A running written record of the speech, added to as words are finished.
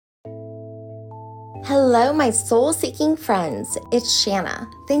Hello, my soul-seeking friends. It's Shanna.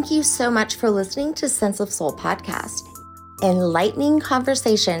 Thank you so much for listening to Sense of Soul podcast. Enlightening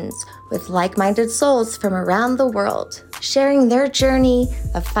conversations with like-minded souls from around the world, sharing their journey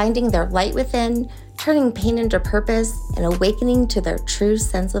of finding their light within, turning pain into purpose, and awakening to their true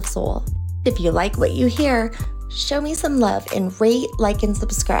sense of soul. If you like what you hear, show me some love and rate, like, and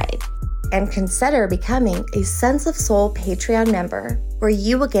subscribe. And consider becoming a Sense of Soul Patreon member, where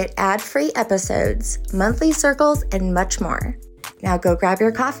you will get ad-free episodes, monthly circles, and much more. Now go grab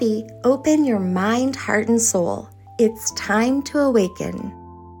your coffee, open your mind, heart, and soul. It's time to awaken.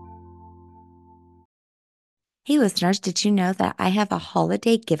 Hey listeners, did you know that I have a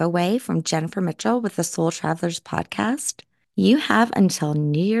holiday giveaway from Jennifer Mitchell with the Soul Travelers podcast? You have until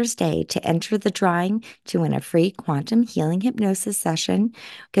New Year's Day to enter the drawing to win a free quantum healing hypnosis session.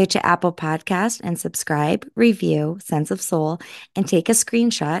 Go to Apple Podcast and subscribe, review Sense of Soul, and take a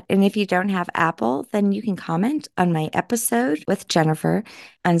screenshot. And if you don't have Apple, then you can comment on my episode with Jennifer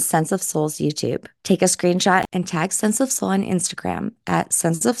on Sense of Soul's YouTube. Take a screenshot and tag Sense of Soul on Instagram at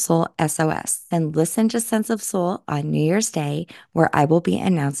Sense of Soul SOS. And listen to Sense of Soul on New Year's Day, where I will be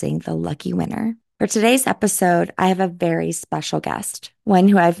announcing the lucky winner. For today's episode, I have a very special guest, one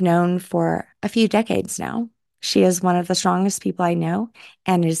who I've known for a few decades now. She is one of the strongest people I know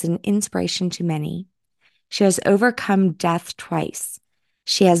and is an inspiration to many. She has overcome death twice.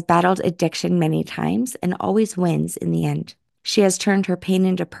 She has battled addiction many times and always wins in the end. She has turned her pain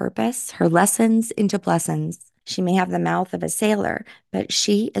into purpose, her lessons into blessings. She may have the mouth of a sailor, but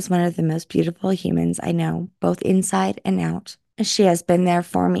she is one of the most beautiful humans I know, both inside and out. She has been there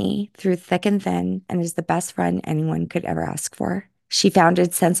for me through thick and thin and is the best friend anyone could ever ask for. She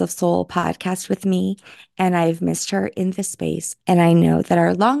founded Sense of Soul podcast with me, and I've missed her in this space. And I know that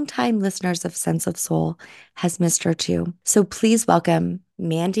our longtime listeners of Sense of Soul has missed her too. So please welcome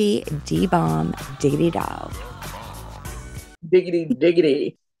Mande D-Bomb Diggity Dog. Diggity,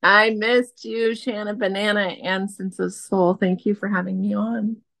 diggity. I missed you, Shanna Banana and Sense of Soul. Thank you for having me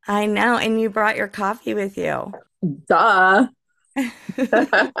on. I know, and you brought your coffee with you. Duh.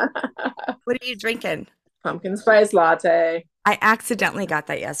 What are you drinking? Pumpkin spice latte. I accidentally got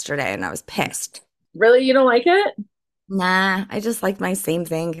that yesterday and I was pissed. Really? You don't like it? Nah, I just like my same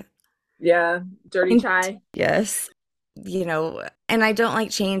thing. Yeah, dirty chai. Yes. You know, and I don't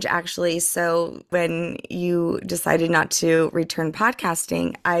like change actually. So when you decided not to return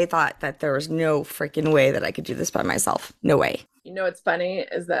podcasting, I thought that there was no freaking way that I could do this by myself. No way. You know what's funny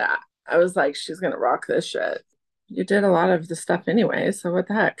is that I was like, she's going to rock this shit. You did a lot of the stuff anyway, so what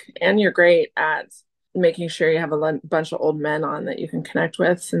the heck? And you're great at making sure you have a bunch of old men on that you can connect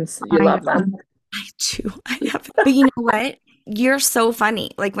with since you love them. I do. I have. But you know what? You're so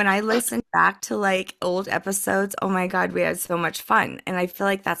funny. Like when I listen back to like old episodes, oh my God, we had so much fun. And I feel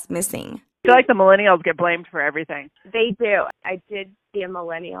like that's missing. I feel like the millennials get blamed for everything. They do. I did see a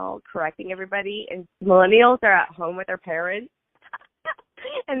millennial correcting everybody, and millennials are at home with their parents,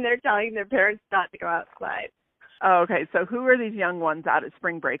 and they're telling their parents not to go outside. Oh, okay. So who are these young ones out at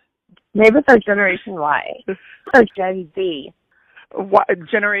spring break? Maybe it's our Generation Y or Gen Z. What,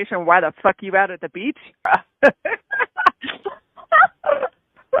 Generation Y, the fuck you out at the beach?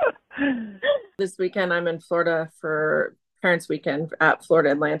 This weekend, I'm in Florida for Parents Weekend at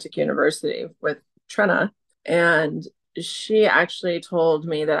Florida Atlantic University with Trenna. And she actually told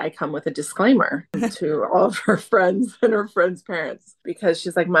me that I come with a disclaimer to all of her friends and her friends' parents, because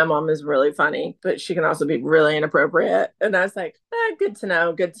she's like, my mom is really funny, but she can also be really inappropriate. And I was like, good to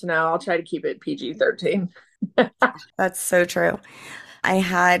know. Good to know. I'll try to keep it PG-13. That's so true. I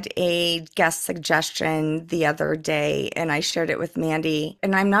had a guest suggestion the other day and I shared it with Mande,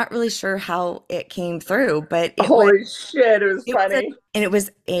 and I'm not really sure how it came through, but holy shit, it was funny. And it was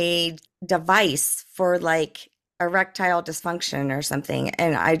a device for like erectile dysfunction or something.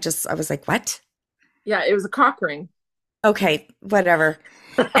 And I was like, what? Yeah, it was a cock ring. Okay, whatever.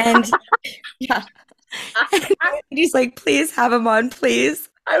 And yeah. And he's like, please have him on, please.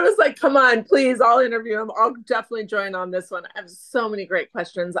 I was like, come on, please, I'll interview him. I'll definitely join on this one. I have so many great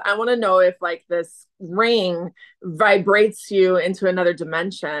questions. I want to know if like this ring vibrates you into another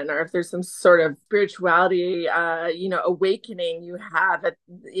dimension, or if there's some sort of spirituality, awakening you have at,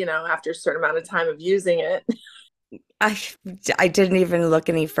 after a certain amount of time of using it. I didn't even look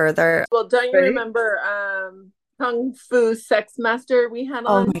any further. Well, don't you remember Kung Fu Sex Master we had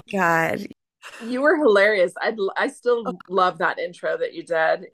on? Oh my God. You were hilarious. I still love that intro that you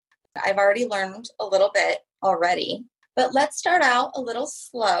did. I've already learned a little bit already, but let's start out a little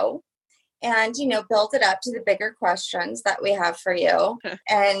slow and, build it up to the bigger questions that we have for you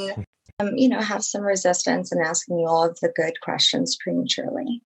and, have some resistance in asking you all of the good questions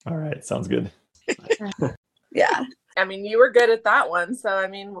prematurely. All right. Sounds good. Yeah. I mean, you were good at that one. So, I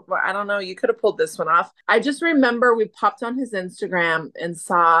mean, I don't know. You could have pulled this one off. I just remember we popped on his Instagram and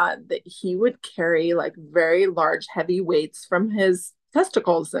saw that he would carry like very large, heavy weights from his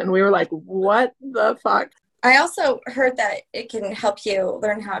testicles. And we were like, what the fuck? I also heard that it can help you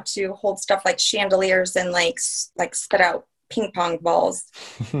learn how to hold stuff like chandeliers and like spit out ping pong balls.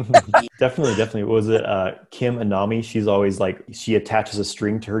 Definitely. Was it Kim Anami? She's always like, she attaches a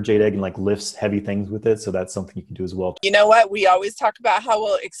string to her jade egg and like lifts heavy things with it. So that's something you can do as well. You know what? We always talk about how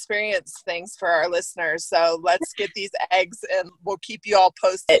we'll experience things for our listeners. So let's get these eggs and we'll keep you all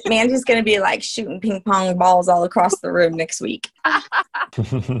posted. Mandy's going to be like shooting ping pong balls all across the room next week.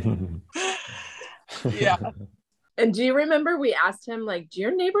 Yeah. And do you remember we asked him, like, do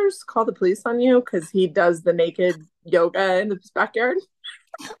your neighbors call the police on you? Because he does the naked yoga in his backyard.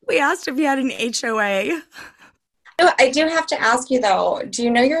 We asked if he had an HOA. I do have to ask you though, do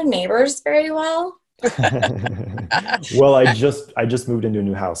you know your neighbors very well? Well, I just moved into a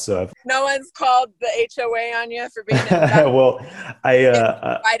new house, so No one's called the HOA on you for being in well,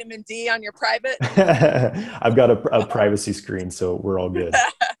 vitamin D on your private. I've got a privacy screen, so we're all good.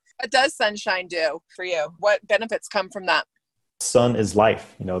 What does sunshine do for you? What benefits come from that? Sun is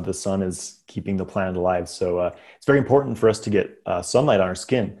life. The sun is keeping the planet alive. So it's very important for us to get sunlight on our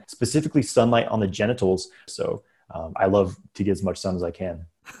skin, specifically sunlight on the genitals. So I love to get as much sun as I can.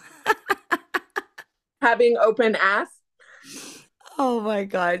 Having open ass. Oh my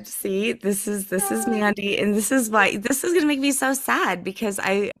God. See, this is Mandy. And this is going to make me so sad because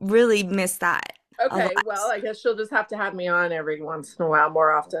I really miss that. Okay, well, I guess she'll just have to have me on every once in a while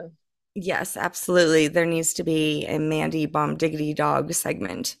more often. Yes, absolutely. There needs to be a Mandy Bomb Diggity Dog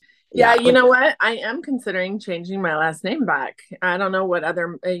segment. Yeah, you know what? I am considering changing my last name back. I don't know what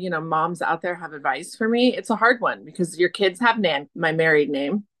other, moms out there have advice for me. It's a hard one because your kids have my married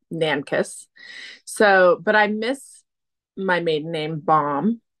name, Nankiss. So, but I miss my maiden name,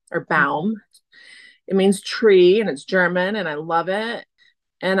 Baum or Baum. It means tree and it's German and I love it.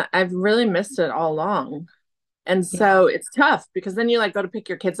 And I've really missed it all along. And so it's tough because then you like go to pick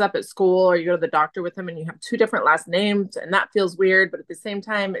your kids up at school or you go to the doctor with them and you have two different last names and that feels weird. But at the same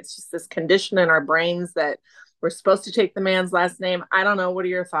time, it's just this condition in our brains that we're supposed to take the man's last name. I don't know. What are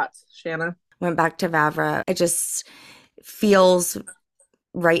your thoughts, Shanna? Went back to Vavra. It just feels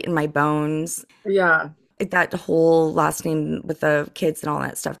right in my bones. Yeah. That whole last name with the kids and all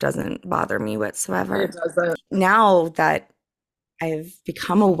that stuff doesn't bother me whatsoever. It doesn't. Now that I've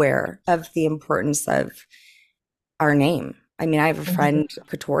become aware of the importance of our name. I mean, I have a friend,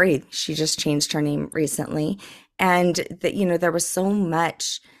 Katori, she just changed her name recently. And that, there was so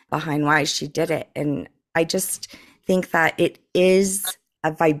much behind why she did it. And I just think that it is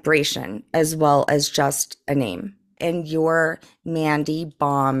a vibration as well as just a name. And your Mandy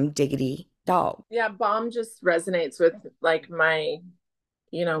Bomb Diggity Dog. Yeah, Bomb just resonates with like my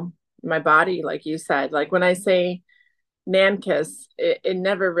body, like you said. Like when I say Nankiss, it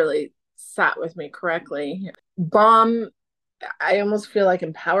never really sat with me correctly. Bomb, I almost feel like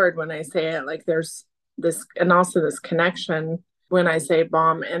empowered when I say it. Like there's this, and also this connection when I say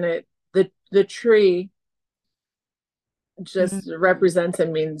bomb, and the tree just represents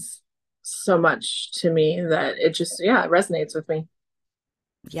and means so much to me that it just, it resonates with me.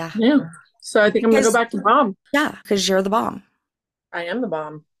 Yeah. So I think I'm gonna go back to Bomb. Yeah, because you're the bomb. I am the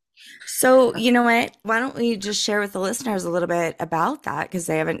bomb. So, you know what? Why don't we just share with the listeners a little bit about that because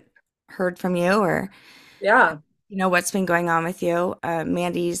they haven't heard from you or what's been going on with you.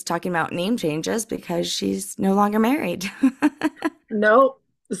 Mandy's talking about name changes because she's no longer married. No.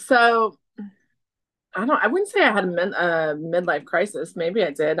 So I wouldn't say I had a midlife crisis. Maybe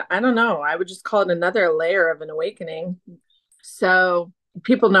I did. I don't know. I would just call it another layer of an awakening. So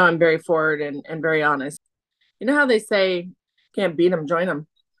people know I'm very forward and very honest. You know how they say, can't beat them, join them.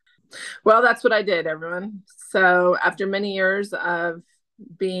 Well, that's what I did, everyone. So after many years of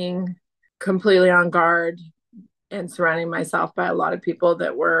being completely on guard and surrounding myself by a lot of people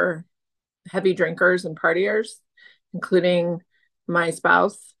that were heavy drinkers and partiers, including my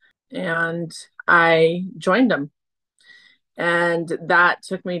spouse, and I joined them. And that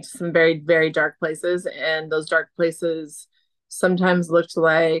took me to some very, very dark places. And those dark places sometimes looked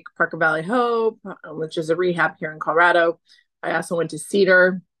like Parker Valley Hope, which is a rehab here in Colorado. I also went to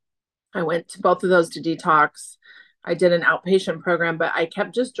Cedar. I went to both of those to detox. I did an outpatient program, but I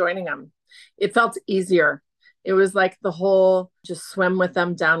kept just joining them. It felt easier. It was like the whole just swim with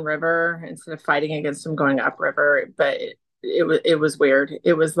them downriver instead of fighting against them going upriver. But it was weird.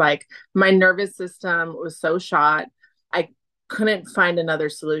 It was like my nervous system was so shot. I couldn't find another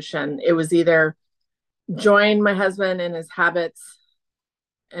solution. It was either join my husband in his habits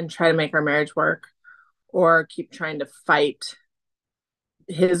and try to make our marriage work or keep trying to fight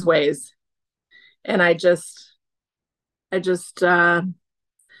his ways. And I just threw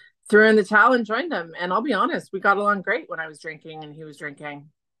in the towel and joined him. And I'll be honest, we got along great when I was drinking and he was drinking.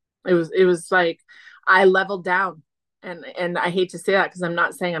 It was like I leveled down. And I hate to say that because I'm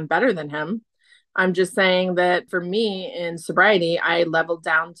not saying I'm better than him. I'm just saying that for me in sobriety, I leveled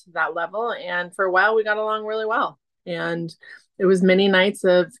down to that level. And for a while, we got along really well. And it was many nights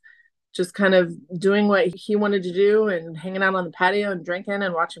of just kind of doing what he wanted to do and hanging out on the patio and drinking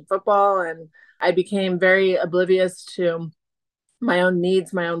and watching football. And I became very oblivious to my own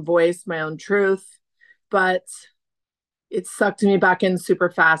needs, my own voice, my own truth. But it sucked me back in super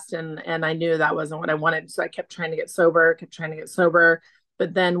fast. And I knew that wasn't what I wanted. So I kept trying to get sober, kept trying to get sober.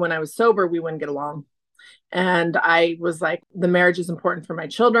 But then when I was sober, we wouldn't get along. And I was like, the marriage is important for my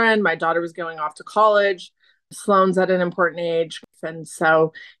children. My daughter was going off to college. Sloane's at an important age. And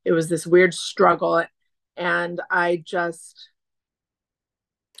so it was this weird struggle. And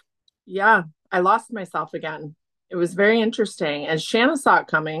yeah, I lost myself again. It was very interesting. And Shanna saw it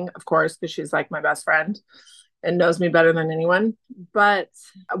coming, of course, because she's like my best friend and knows me better than anyone. But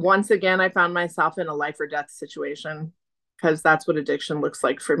once again, I found myself in a life or death situation because that's what addiction looks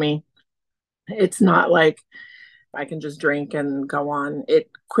like for me. It's not like I can just drink and go on.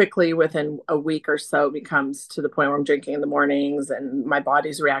 It quickly, within a week or so, becomes to the point where I'm drinking in the mornings and my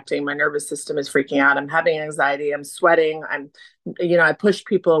body's reacting. My nervous system is freaking out. I'm having anxiety. I'm sweating. I pushed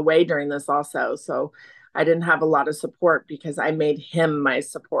people away during this also. So I didn't have a lot of support because I made him my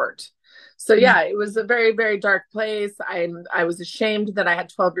support. So yeah, it was a very, very dark place. I was ashamed that I had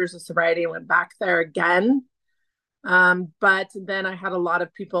 12 years of sobriety and went back there again. But then I had a lot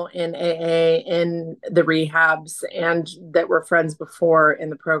of people in AA, in the rehabs, and that were friends before in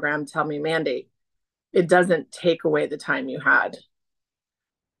the program tell me, Mandy, it doesn't take away the time you had.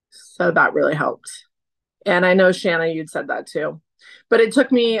 So that really helped. And I know, Shanna, you'd said that too. But it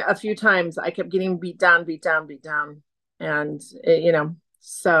took me a few times. I kept getting beat down, beat down, beat down. And,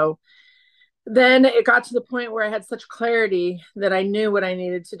 so then it got to the point where I had such clarity that I knew what I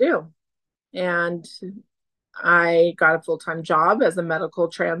needed to do. And I got a full-time job as a medical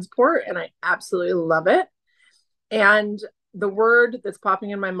transport, and I absolutely love it. And the word that's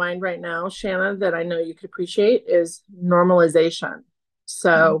popping in my mind right now, Shanna, that I know you could appreciate is normalization.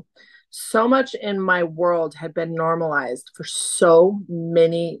 So much in my world had been normalized for so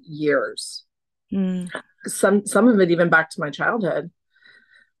many years. Some of it even back to my childhood,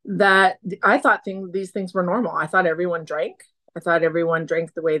 that I thought these things were normal. I thought everyone drank. I thought everyone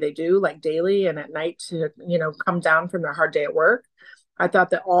drank the way they do, like daily and at night to, come down from their hard day at work. I thought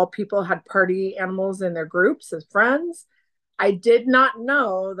that all people had party animals in their groups as friends. I did not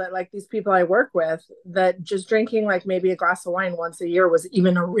know that, like these people I work with, that just drinking like maybe a glass of wine once a year was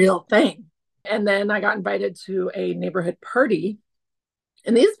even a real thing. And then I got invited to a neighborhood party,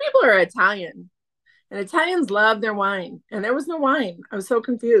 and these people are Italian, and Italians love their wine, and there was no wine. I was so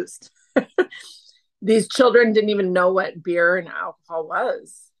confused. These children didn't even know what beer and alcohol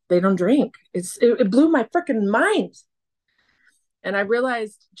was. They don't drink. It blew my freaking mind. And I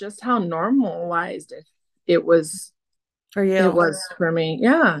realized just how normalized it was for you. It was for me.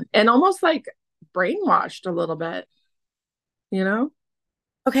 Yeah. And almost like brainwashed a little bit, you know?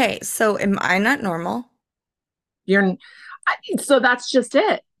 Okay, so am I not normal? So that's just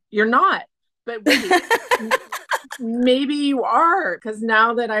it. You're not. But wait, maybe you are, because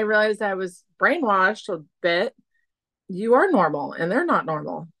now that I realized I was brainwashed a bit, you are normal and they're not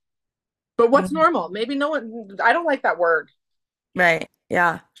normal. But what's normal? Maybe no one, I don't like that word. Right.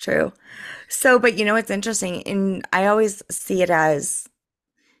 Yeah, true. So, but it's interesting, and I always see it as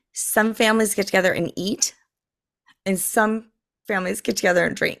some families get together and eat, and some families get together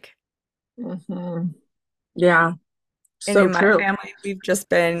and drink. Mm-hmm. Yeah. And So in my true. family, we've just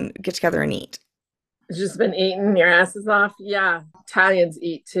been get together and eat. It's just been eating your asses off. Yeah. Italians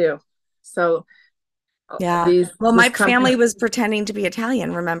eat too. So yeah. Well, my family was pretending to be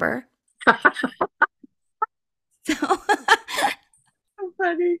Italian, remember? So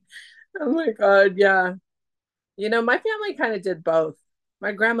funny. Oh my God. Yeah. My family kind of did both.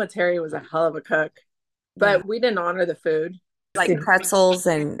 My grandma Terry was a hell of a cook, but we didn't honor the food. Like pretzels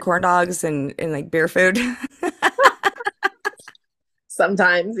and corn dogs and like beer food.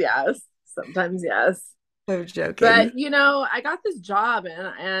 Sometimes, yes. Sometimes, yes. I'm joking. But, I got this job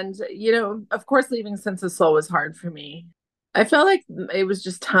and of course, leaving Sense of Soul was hard for me. I felt like it was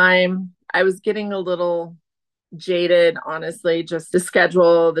just time. I was getting a little jaded, honestly, just the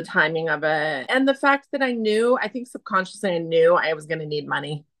schedule, the timing of it. And the fact that I think subconsciously I knew I was going to need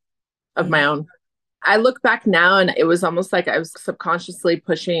money of my own. I look back now and it was almost like I was subconsciously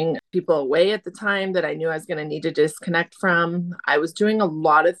pushing people away at the time that I knew I was going to need to disconnect from. I was doing a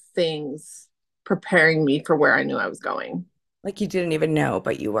lot of things preparing me for where I knew I was going. Like you didn't even know,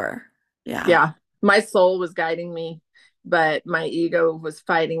 but you were. Yeah. Yeah. My soul was guiding me, but my ego was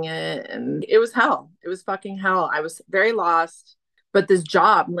fighting it. And it was hell. It was fucking hell. I was very lost, but this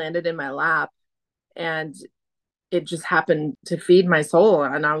job landed in my lap and it just happened to feed my soul.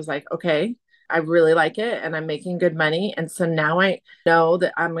 And I was like, okay, I really like it and I'm making good money. And so now I know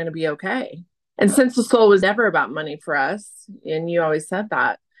that I'm going to be okay. And since the soul was never about money for us, and you always said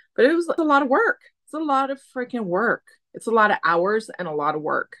that, but it was a lot of work. It's a lot of freaking work. It's a lot of hours and a lot of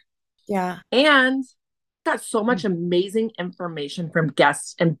work. Yeah. And got so much amazing information from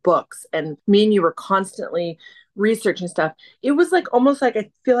guests and books. And me and you were constantly researching stuff. It was like almost like I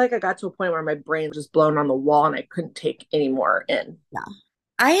feel like I got to a point where my brain was just blown on the wall and I couldn't take any more in. Yeah.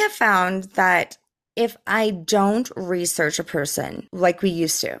 I have found that if I don't research a person like we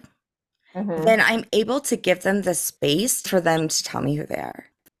used to, then I'm able to give them the space for them to tell me who they are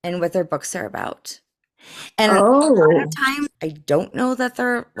and what their books are about. And a lot of times I don't know that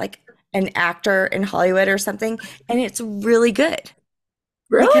they're like an actor in Hollywood or something, and it's really good.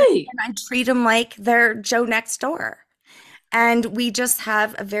 Really? Because I treat them like they're Joe next door. And we just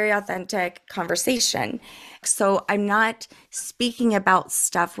have a very authentic conversation. So I'm not speaking about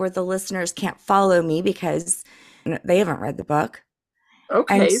stuff where the listeners can't follow me because they haven't read the book.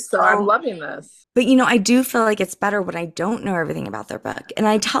 Okay, so I'm loving this. But I do feel like it's better when I don't know everything about their book. And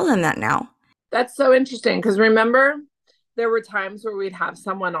I tell them that now. That's so interesting because remember, there were times where we'd have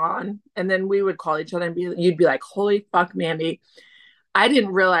someone on and then we would call each other and you'd be like, holy fuck, Mandy. I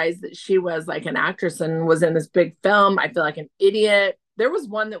didn't realize that she was like an actress and was in this big film. I feel like an idiot. There was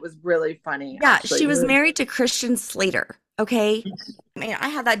one that was really funny. Yeah, actually. She was married to Christian Slater. Okay. I mean, I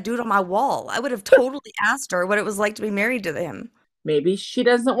had that dude on my wall. I would have totally asked her what it was like to be married to him. Maybe she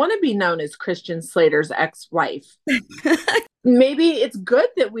doesn't want to be known as Christian Slater's ex-wife. Maybe it's good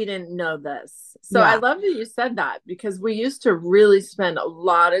that we didn't know this. So yeah. I love that you said that because we used to really spend a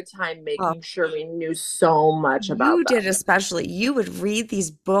lot of time making sure we knew so much about them. You did especially. You would read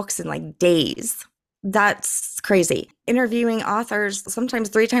these books in like days. That's crazy. Interviewing authors sometimes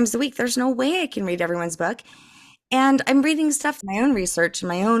 3 times a week. There's no way I can read everyone's book. And I'm reading stuff, my own research,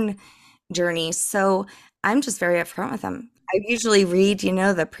 my own journey. So I'm just very upfront with them. I usually read,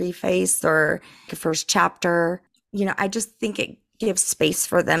 the preface or the first chapter. I just think it gives space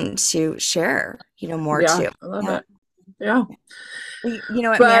for them to share, more too. I love it. Yeah.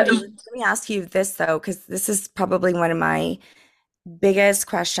 What, Mandy, let me ask you this though, because this is probably one of my biggest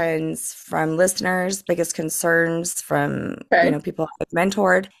questions from listeners, biggest concerns from, people I've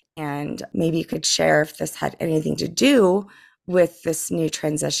mentored. And maybe you could share if this had anything to do with this new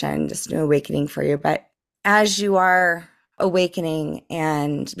transition, this new awakening for you. But as you are awakening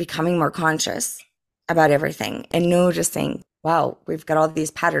and becoming more conscious about everything and noticing, wow, we've got all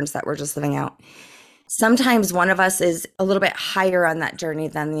these patterns that we're just living out. Sometimes one of us is a little bit higher on that journey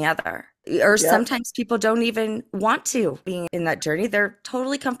than the other. Or sometimes people don't even want to be in that journey. They're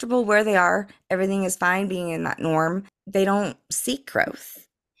totally comfortable where they are. Everything is fine being in that norm. They don't seek growth.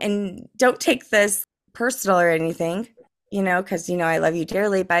 And don't take this personal or anything, because, I love you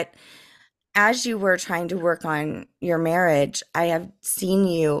dearly. But as you were trying to work on your marriage, I have seen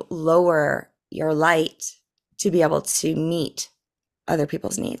you lower your light to be able to meet other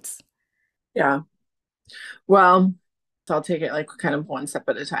people's needs. Yeah. Well, so I'll take it like kind of one step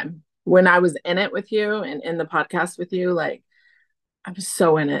at a time. When I was in it with you and in the podcast with you, like I was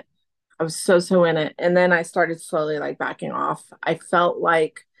so in it. I was so in it. And then I started slowly like backing off. I felt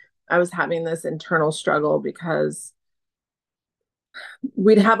like I was having this internal struggle because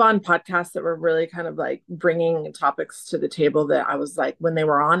we'd have on podcasts that were really kind of like bringing topics to the table that I was like, when they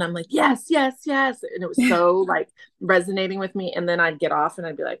were on, I'm like, yes. And it was so like resonating with me. And then I'd get off and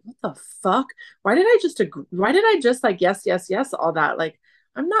I'd be like, what the fuck? Why did I just agree? Why did I just like, yes, all that? Like,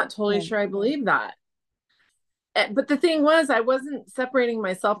 I'm not totally sure I believe that. But the thing was, I wasn't separating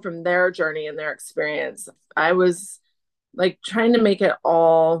myself from their journey and their experience. I was like trying to make it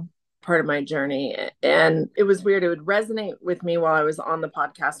all part of my journey. And it was weird. It would resonate with me while I was on the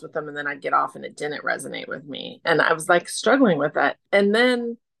podcast with them. And then I'd get off and it didn't resonate with me. And I was like struggling with that. And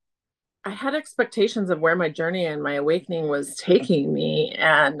then I had expectations of where my journey and my awakening was taking me.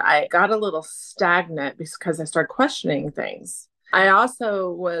 And I got a little stagnant because I started questioning things. I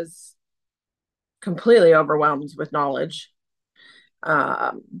also was completely overwhelmed with knowledge.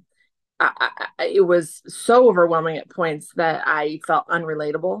 It was so overwhelming at points that I felt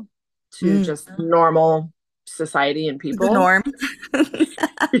unrelatable to just normal society and people. The norm.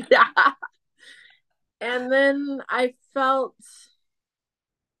 Yeah. And then I felt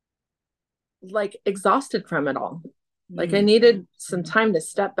like exhausted from it all. Like I needed some time to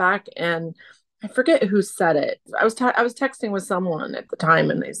step back, and I forget who said it. I was texting with someone at the time,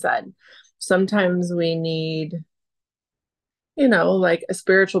 and they said sometimes we need, like a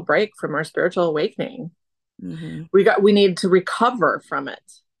spiritual break from our spiritual awakening. Mm-hmm. We need to recover from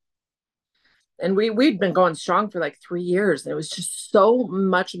it. And we'd been going strong for like 3 years. And it was just so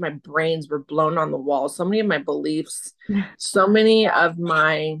much of my brains were blown on the wall. So many of my beliefs, so many of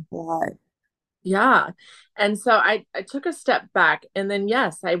my What? yeah. And so I took a step back, and then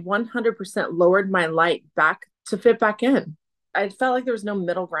yes, I 100% lowered my light back to fit back in. I felt like there was no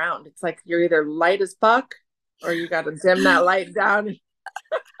middle ground. It's like you're either light as fuck or you got to dim that light down and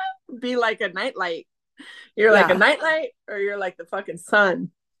be like a nightlight. You're like a Yeah. nightlight or you're like the fucking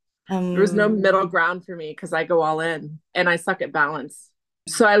sun. There was no middle ground for me because I go all in and I suck at balance.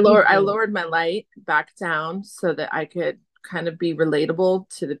 So I lowered my light back down so that I could kind of be relatable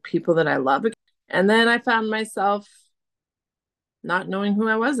to the people that I love. And then I found myself not knowing who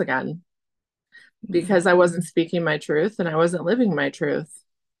I was again because I wasn't speaking my truth and I wasn't living my truth.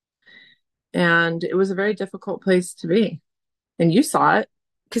 And it was a very difficult place to be. And you saw it.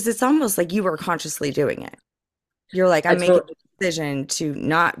 Because it's almost like you were consciously doing it. You're like, I I'm making told, a decision to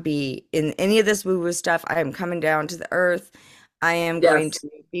not be in any of this woo-woo stuff. I am coming down to the earth. I am going yes. to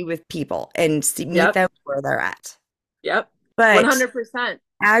be with people and meet Yep. them where they're at. Yep. But 100%.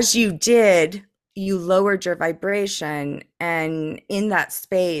 as you did, you lowered your vibration. And in that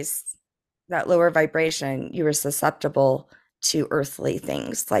space, that lower vibration, you were susceptible to earthly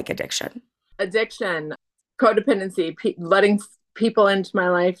things like addiction. Addiction, codependency, letting people into my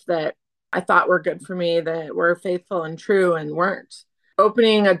life that I thought were good for me, that were faithful and true and weren't.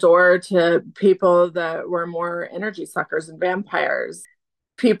 Opening a door to people that were more energy suckers and vampires,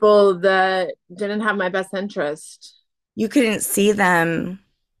 people that didn't have my best interest. You couldn't see them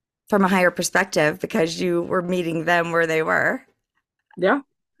from a higher perspective because you were meeting them where they were. Yeah,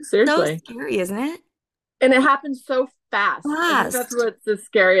 So seriously. scary, isn't it? And it happened so fast. I think that's Fast. what's the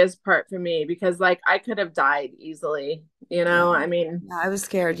scariest part for me because, like, I could have died easily, Yeah. I mean, Yeah, I was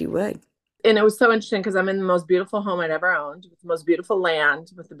scared you would. and it was so interesting because I'm in the most beautiful home I'd ever owned, with the most beautiful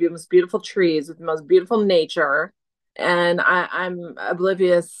land, with the most beautiful trees, with the most beautiful nature. And I'm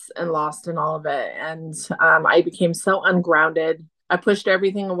oblivious and lost in all of it. And I became so ungrounded. I pushed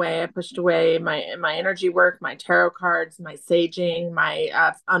everything away. I pushed away my energy work, my tarot cards, my saging, my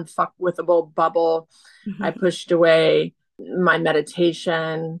unfuckwithable bubble. I pushed away my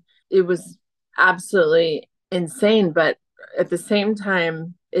meditation. It was absolutely insane, but at the same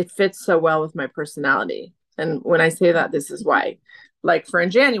time, it fits so well with my personality. And when I say that, this is why. Like for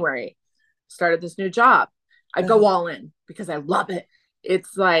in January, started this new job. I go all in because I love it.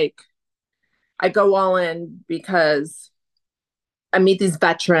 It's like I go all in because I meet these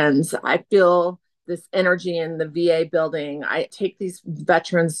veterans. I feel this energy in the VA building. I take these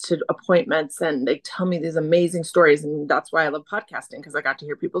veterans to appointments and they tell me these amazing stories. And that's why I love podcasting because I got to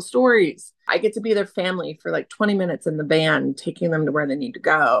hear people's stories. I get to be their family for like 20 minutes in the van, taking them to where they need to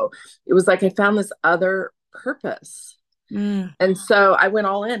go. It was like I found this other purpose. And so I went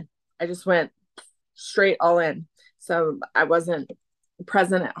all in. I just went straight all in. So I wasn't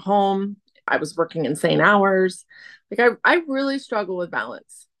present at home. I was working insane hours. Like I really struggle with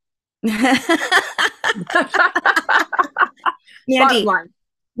balance. Mande,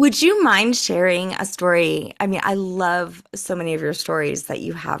 would you mind sharing a story? I mean, I love so many of your stories that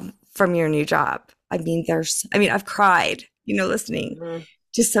you have from your new job. I mean, I've cried, listening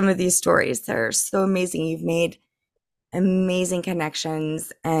to some of these stories. They're so amazing. You've made amazing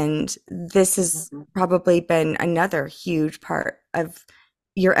connections, and this has probably been another huge part of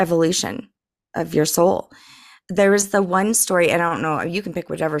your evolution of your soul. There was the one story, and I don't know, you can pick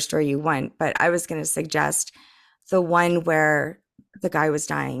whichever story you want, but I was going to suggest the one where the guy was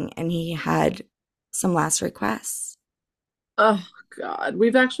dying and he had some last requests. Oh God,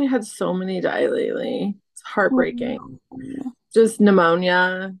 we've actually had so many die lately. It's heartbreaking. Just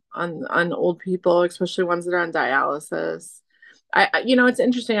pneumonia on old people, especially ones that are on dialysis. It's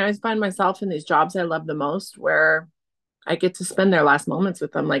interesting. I always find myself in these jobs I love the most where I get to spend their last moments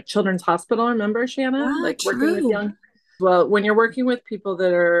with them, like Children's Hospital. Remember, Shanna? Yeah, like working with young. Well, when you're working with people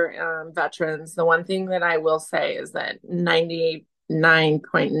that are veterans, the one thing that I will say is that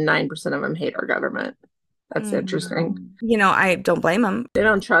 99.9% of them hate our government. That's interesting. I don't blame them. They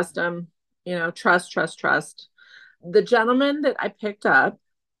don't trust them. Trust. The gentleman that I picked up,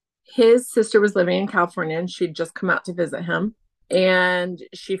 his sister was living in California and she'd just come out to visit him. And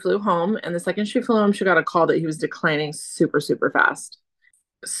she flew home. And the second she flew home, she got a call that he was declining super, super fast.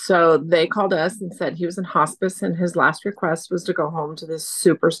 So they called us and said he was in hospice and his last request was to go home to this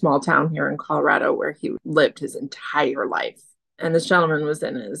super small town here in Colorado where he lived his entire life. And this gentleman was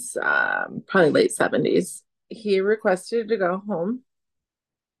in his probably late 70s. He requested to go home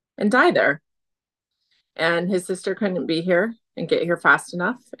and die there. And his sister couldn't be here and get here fast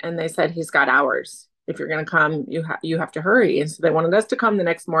enough. And they said, he's got hours. If you're going to come, you have to hurry. And so they wanted us to come the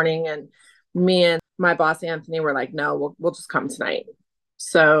next morning. And me and my boss, Anthony, were like, no, we'll just come tonight.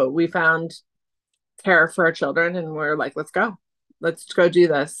 So we found care for our children and we're like, let's go. Let's go do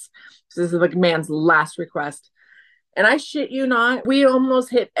this. So this is like man's last request. And I shit you not, we almost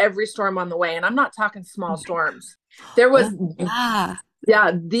hit every storm on the way. And I'm not talking small storms. There was,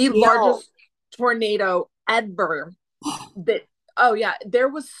 the largest tornado ever that, oh yeah, there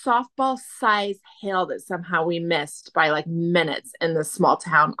was softball size hail that somehow we missed by like minutes in this small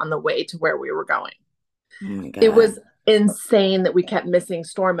town on the way to where we were going. Oh my God. It was insane that we kept missing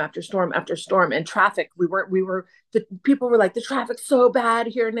storm after storm after storm, and traffic. The people were like, the traffic's so bad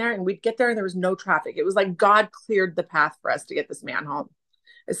here and there. And we'd get there and there was no traffic. It was like God cleared the path for us to get this man home.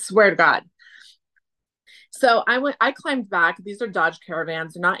 I swear to God. So I climbed back. These are Dodge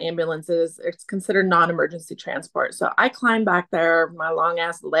Caravans, they're not ambulances. It's considered non-emergency transport. So I climbed back there, my long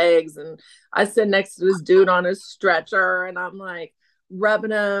ass legs, and I sit next to this dude on his stretcher and I'm like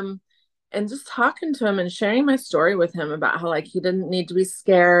rubbing him and just talking to him and sharing my story with him about how like he didn't need to be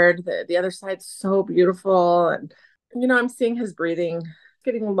scared. The other side's so beautiful. And I'm seeing his breathing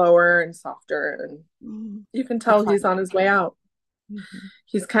getting lower and softer. And you can tell he's on his way out. Mm-hmm.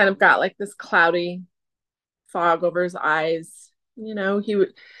 He's kind of got like this cloudy fog over his eyes,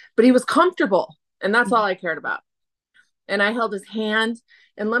 but he was comfortable, and that's all I cared about. And I held his hand,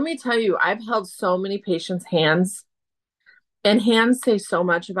 and let me tell you, I've held so many patients' hands, and hands say so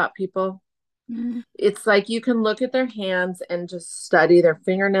much about people. Mm-hmm. It's like you can look at their hands and just study their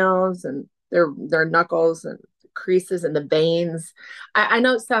fingernails and their knuckles and creases and the veins. I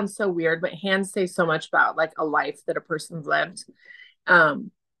know it sounds so weird, but hands say so much about like a life that a person's lived.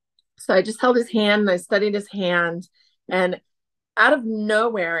 So I just held his hand and I studied his hand, and out of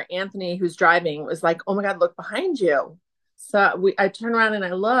nowhere, Anthony, who's driving, was like, oh my God, look behind you. So I turn around and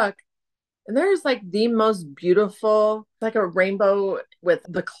I look, and there's like the most beautiful, like a rainbow with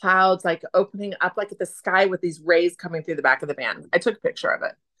the clouds like opening up like at the sky with these rays coming through the back of the van. I took a picture of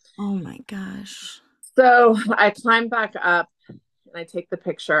it. Oh my gosh. So I climb back up and I take the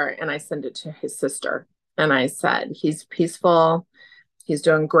picture and I send it to his sister. And I said, he's peaceful. He's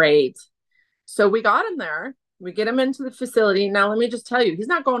doing great. So we got him there. We get him into the facility. Now, let me just tell you, he's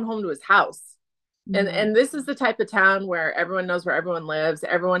not going home to his house. And this is the type of town where everyone knows where everyone lives.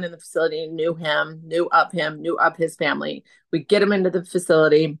 Everyone in the facility knew him, knew of his family. We get him into the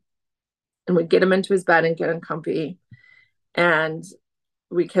facility and we get him into his bed and get him comfy. And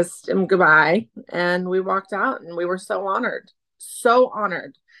we kissed him goodbye and we walked out, and we were so honored. So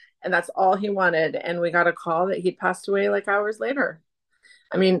honored. And that's all he wanted. And we got a call that he'd passed away like hours later.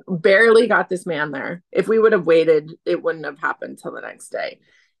 I mean, barely got this man there. If we would have waited, it wouldn't have happened till the next day.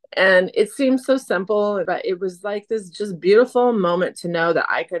 And it seems so simple, but it was like this just beautiful moment to know that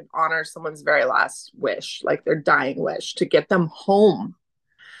I could honor someone's very last wish, like their dying wish, to get them home.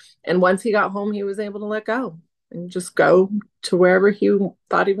 And once he got home, he was able to let go and just go to wherever he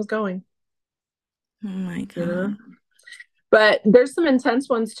thought he was going. Oh my God. But there's some intense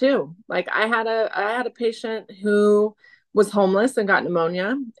ones too. Like I had a patient who was homeless and got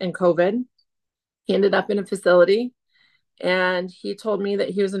pneumonia and COVID. He ended up in a facility, and he told me that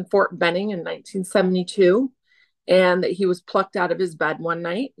he was in Fort Benning in 1972 and that he was plucked out of his bed one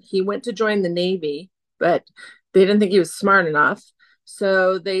night. He went to join the Navy, but they didn't think he was smart enough.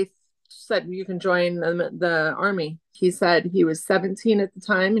 So they said, you can join the Army. He said he was 17 at the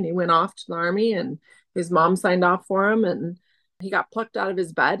time and he went off to the Army, and his mom signed off for him, and he got plucked out of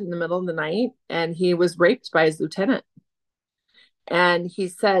his bed in the middle of the night and he was raped by his lieutenant. And he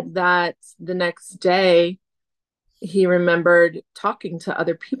said that the next day he remembered talking to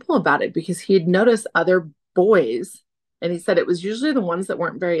other people about it because he had noticed other boys. And he said it was usually the ones that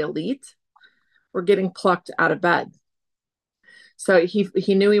weren't very elite were getting plucked out of bed. So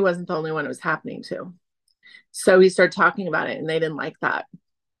he knew he wasn't the only one it was happening to. So he started talking about it, and they didn't like that.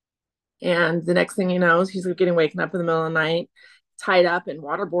 And the next thing you know, he's getting waken up in the middle of the night, tied up and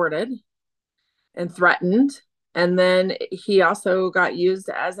waterboarded and threatened. And then he also got used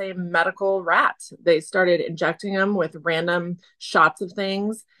as a medical rat. They started injecting him with random shots of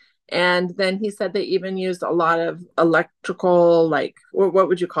things. And then he said they even used a lot of electrical, like, what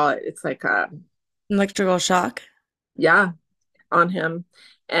would you call it? It's like electrical shock. Yeah, on him.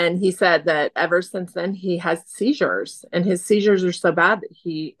 And he said that ever since then, he has seizures, and his seizures are so bad that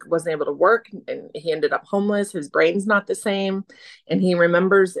he wasn't able to work, and he ended up homeless. His brain's not the same. And he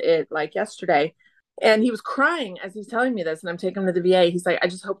remembers it like yesterday. And he was crying as he's telling me this. And I'm taking him to the VA. He's like, I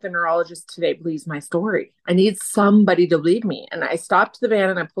just hope the neurologist today believes my story. I need somebody to believe me. And I stopped the van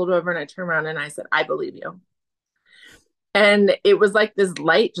and I pulled over and I turned around and I said, I believe you. And it was like this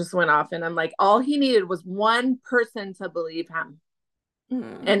light just went off. And I'm like, all he needed was one person to believe him.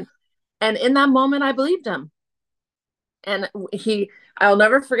 And in that moment, I believed him. And I'll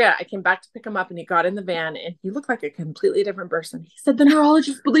never forget, I came back to pick him up and he got in the van and he looked like a completely different person. He said, the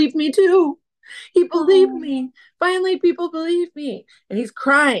neurologist believed me too. He believed me. Finally, people believe me. And he's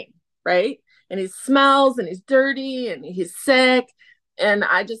crying, right? And he smells and he's dirty and he's sick. And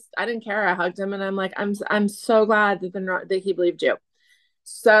I didn't care. I hugged him and I'm like, I'm so glad that he believed you.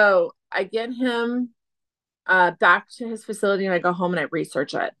 So I get him back to his facility and I go home and I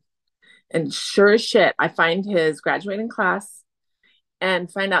research it. And sure as shit, I find his graduating class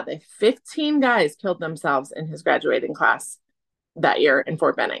and find out that 15 guys killed themselves in his graduating class that year in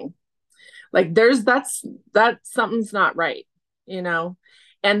Fort Benning. Like that's something's not right, you know?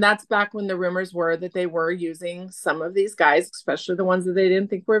 And that's back when the rumors were that they were using some of these guys, especially the ones that they didn't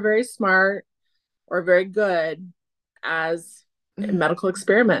think were very smart or very good, as medical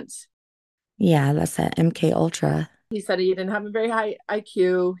experiments. Yeah, that's that MK Ultra. He said he didn't have a very high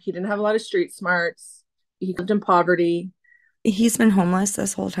IQ. He didn't have a lot of street smarts. He lived in poverty. He's been homeless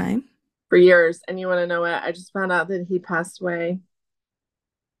this whole time? For years. And you want to know what? I just found out that he passed away.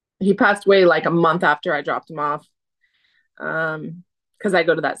 He passed away like a month after I dropped him off. Because I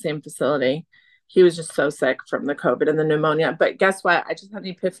go to that same facility. He was just so sick from the COVID and the pneumonia. But guess what? I just had an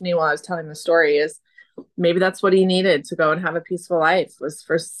epiphany while I was telling the story is maybe that's what he needed to go and have a peaceful life, was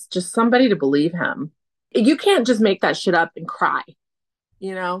for just somebody to believe him. You can't just make that shit up and cry,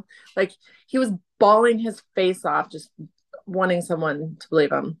 you know? Like he was bawling his face off, just wanting someone to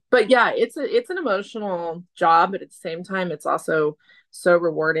believe him. But yeah, it's an emotional job, but at the same time, it's also so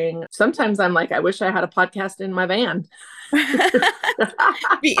rewarding. Sometimes I'm like, I wish I had a podcast in my van.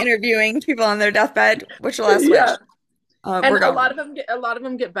 Be interviewing people on their deathbed. Which the last Yeah. wish? And a lot of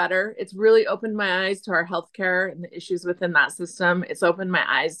them get better. It's really opened my eyes to our healthcare and the issues within that system. It's opened my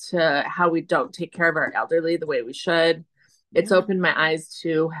eyes to how we don't take care of our elderly the way we should. It's opened my eyes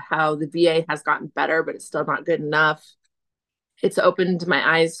to how the VA has gotten better, but it's still not good enough. It's opened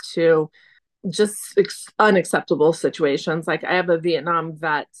my eyes to just unacceptable situations. Like I have a Vietnam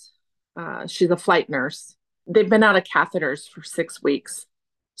vet. She's a flight nurse. They've been out of catheters for 6 weeks.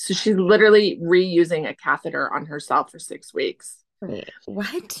 So she's literally reusing a catheter on herself for 6 weeks. Wait,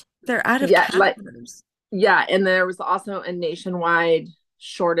 what? They're out of catheters. Yeah. And there was also a nationwide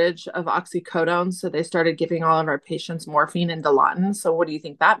shortage of oxycodone. So they started giving all of our patients morphine and Dilaudid. So what do you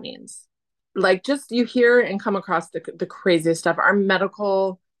think that means? Like just you hear and come across the craziest stuff. Our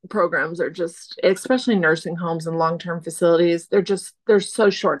medical programs are just, especially nursing homes and long-term facilities, they're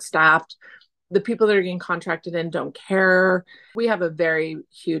so short-staffed. The people that are getting contracted in don't care. We have a very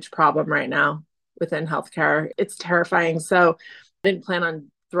huge problem right now within healthcare. It's terrifying. So I didn't plan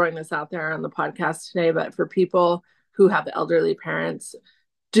on throwing this out there on the podcast today, but for people who have elderly parents,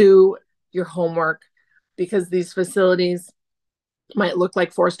 do your homework, because these facilities might look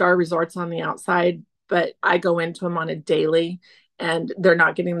like 4-star resorts on the outside, but I go into them on a daily and they're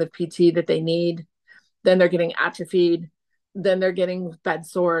not getting the PT that they need. Then they're getting atrophied. Then they're getting bed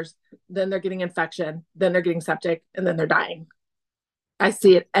sores, then they're getting infection, then they're getting septic, and then they're dying. I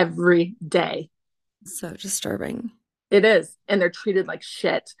see it every day. So disturbing. It is. And they're treated like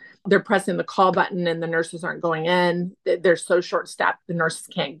shit. They're pressing the call button and the nurses aren't going in. They're so short-staffed, the nurses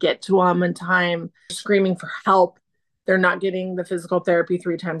can't get to them in time. They're screaming for help. They're not getting the physical therapy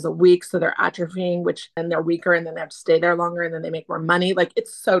 3 times a week, so they're atrophying, and they're weaker, and then they have to stay there longer, and then they make more money. Like,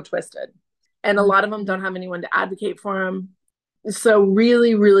 it's so twisted. And a lot of them don't have anyone to advocate for them. So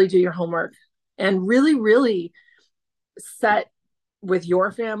really, really do your homework and really, really set with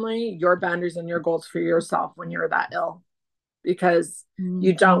your family, your boundaries and your goals for yourself when you're that ill, because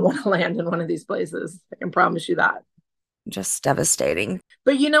you don't want to land in one of these places. I can promise you that. Just devastating.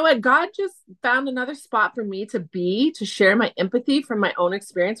 But you know what? God just found another spot for me to share my empathy from my own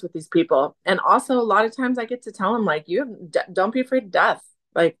experience with these people. And also a lot of times I get to tell them, like, don't be afraid of death.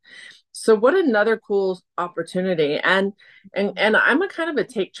 Like, so what another cool opportunity. And I'm a kind of a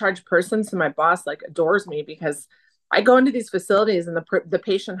take charge person. So my boss like adores me, because I go into these facilities and the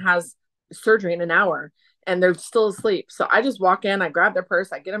patient has surgery in an hour and they're still asleep. So I just walk in, I grab their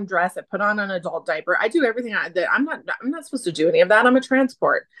purse, I get them dressed, I put on an adult diaper. I do everything I'm not supposed to do any of that. I'm a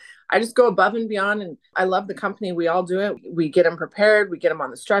transport. I just go above and beyond, and I love the company. We all do it. We get them prepared. We get them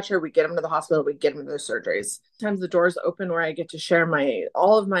on the stretcher. We get them to the hospital. We get them to their surgeries. Sometimes the doors open where I get to share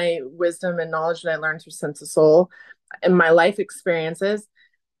all of my wisdom and knowledge that I learned through Sense of Soul and my life experiences.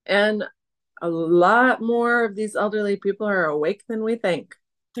 And a lot more of these elderly people are awake than we think.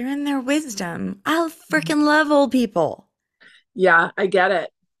 They're in their wisdom. I freaking love old people. Yeah, I get it.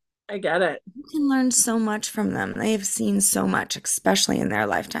 I get it. You can learn so much from them. They have seen so much, especially in their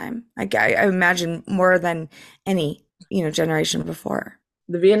lifetime. I imagine more than any, generation before.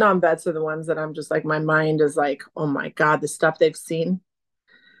 The Vietnam vets are the ones that I'm just like, my mind is like, oh my God, the stuff they've seen.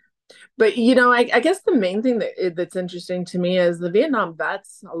 But, I guess the main thing that's interesting to me is the Vietnam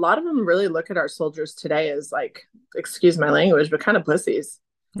vets, a lot of them really look at our soldiers today as like, excuse my language, but kind of pussies.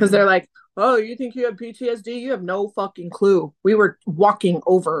 Because they're like, oh, you think you have PTSD? You have no fucking clue. We were walking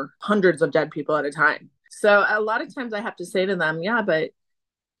over hundreds of dead people at a time. So a lot of times I have to say to them, yeah, but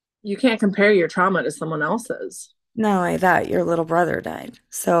you can't compare your trauma to someone else's. Not only that, your little brother died.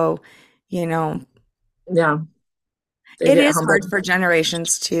 So, Yeah. it is hard for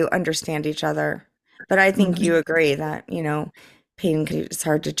generations to understand each other. But I think you agree that, pain, it's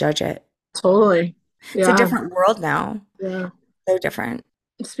hard to judge it. Totally. It's a different world now. Yeah. So different.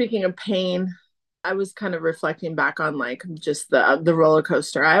 Speaking of pain, I was kind of reflecting back on like just the roller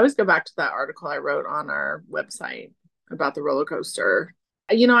coaster. I always go back to that article I wrote on our website about the roller coaster.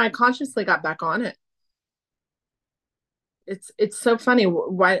 I consciously got back on it. It's so funny.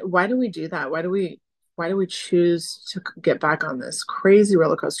 Why do we do that? Why do we choose to get back on this crazy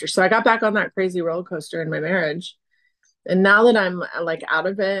roller coaster? So I got back on that crazy roller coaster in my marriage. And now that I'm like out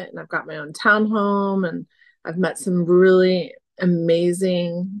of it and I've got my own townhome and I've met some really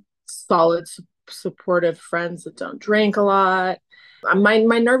amazing, solid, supportive friends that don't drink a lot. My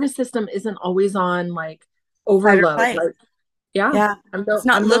nervous system isn't always on like overload. Like, yeah. It's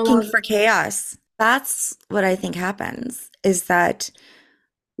not looking for chaos. That's what I think happens is that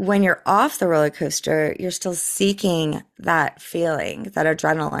when you're off the roller coaster, you're still seeking that feeling, that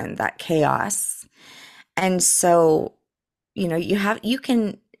adrenaline, that chaos. And so, you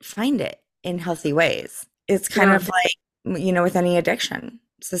can find it in healthy ways. It's kind of like, with any addiction,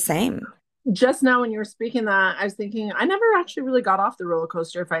 it's the same. Just now when you were speaking that, I was thinking I never actually really got off the roller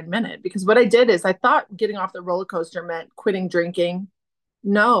coaster, if I admit it, because what I did is I thought getting off the roller coaster meant quitting drinking.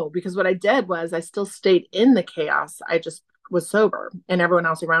 No, because what I did was I still stayed in the chaos. I just was sober and everyone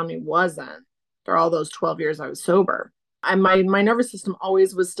else around me wasn't for all those 12 years I was sober. And my nervous system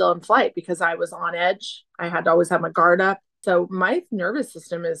always was still in flight because I was on edge. I had to always have my guard up. So my nervous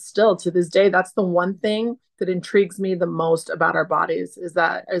system is still to this day. That's the one thing that intrigues me the most about our bodies is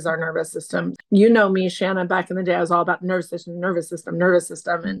our nervous system. You know me, Shanna, back in the day, I was all about nervous system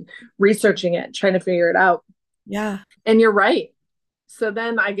and researching it, trying to figure it out. Yeah. And you're right. So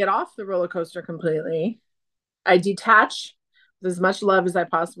then I get off the roller coaster completely. I detach with as much love as I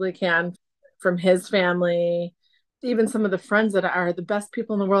possibly can from his family, even some of the friends that are the best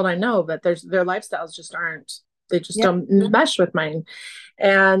people in the world I know, but their lifestyles just aren't, they just don't mesh with mine.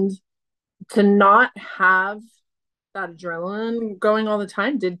 And to not have that adrenaline going all the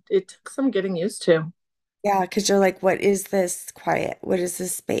time, it took some getting used to. Yeah, because you're like, what is this quiet? What is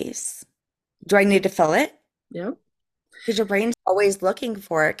this space? Do I need to fill it? Yeah. Because your brain's always looking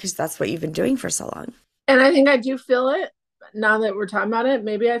for it because that's what you've been doing for so long. And I think I do feel it now that we're talking about it.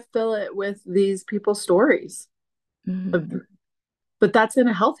 Maybe I fill it with these people's stories. Mm-hmm. But that's in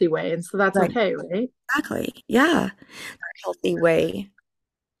a healthy way. And so that's okay, right? Exactly. Yeah. A healthy way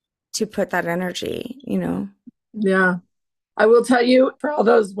to put that energy, Yeah. I will tell you, for all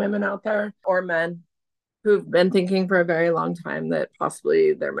those women out there or men who've been thinking for a very long time that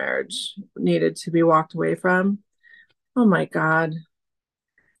possibly their marriage needed to be walked away from, oh my God.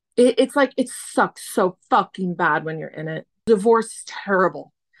 It's like it sucks so fucking bad when you're in it. Divorce is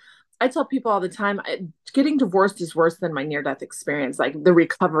terrible. I tell people all the time, getting divorced is worse than my near-death experience, like the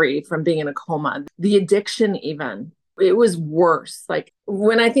recovery from being in a coma, the addiction even. It was worse. Like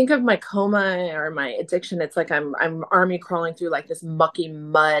when I think of my coma or my addiction, it's like I'm army crawling through like this mucky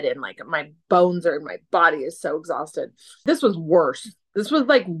mud and like my body is so exhausted. This was worse. This was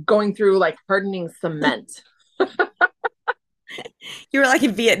like going through like hardening cement. You were like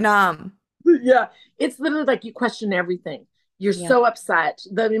in Vietnam. Yeah. It's literally like you question everything. You're so upset.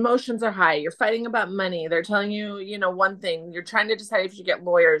 The emotions are high. You're fighting about money. They're telling you, one thing. You're trying to decide if you get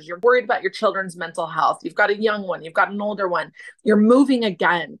lawyers. You're worried about your children's mental health. You've got a young one. You've got an older one. You're moving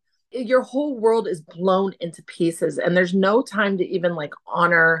again. Your whole world is blown into pieces. And there's no time to even like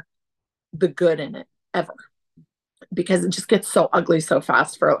honor the good in it ever. Because it just gets so ugly so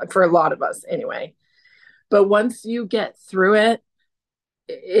fast for a lot of us anyway. But once you get through it,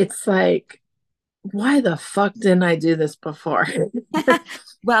 it's like, why the fuck didn't I do this before?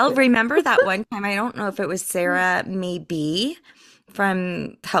 Well, remember that one time, I don't know if it was Sarah, maybe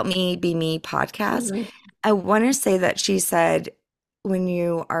from Help Me Be Me podcast. Mhm. I want to say that she said when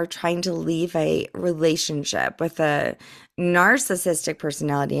you are trying to leave a relationship with a narcissistic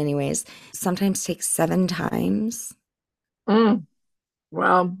personality, anyways, sometimes takes 7 times. Mm.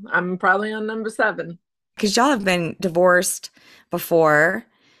 Well, I'm probably on number 7. Because y'all have been divorced before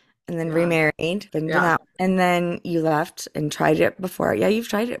and then Yeah. remarried, been to Yeah. that, and then you left and tried it before. Yeah, you've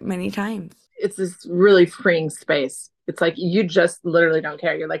tried it many times. It's this really freeing space. It's like you just literally don't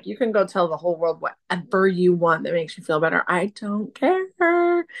care. You're like, you can go tell the whole world whatever you want that makes you feel better. I don't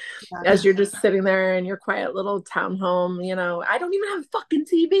care. As you're just sitting there in your quiet little townhome, I don't even have a fucking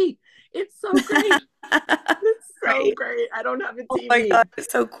TV. It's so great. It's so Right. great. I don't have a Oh my TV. God,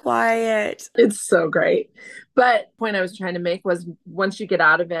 it's so quiet. It's so great. But the point I was trying to make was once you get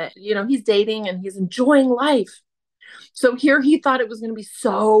out of it, he's dating and he's enjoying life. So here he thought it was going to be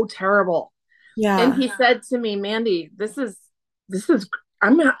so terrible. And Yeah. he said to me, Mandy, this is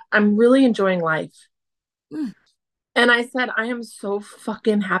I'm really enjoying life. Mm. And I said, I am so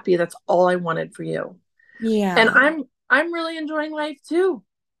fucking happy. That's all I wanted for you. And Yeah. I'm really enjoying life too.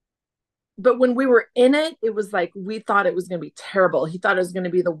 But when we were in it, it was like we thought it was going to be terrible. He thought it was going to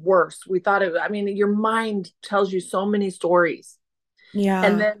be the worst. We thought I mean, your mind tells you so many stories. And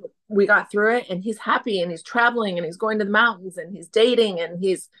Yeah. then we got through it and he's happy and he's traveling and he's going to the mountains and he's dating and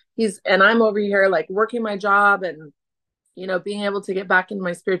and I'm over here like working my job and being able to get back into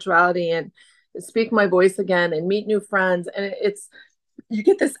my spirituality and speak my voice again and meet new friends. And it's you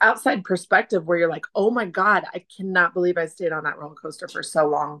get this outside perspective where you're like, oh my God, I cannot believe I stayed on that roller coaster for so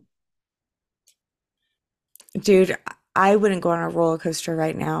long. Dude, I wouldn't go on a roller coaster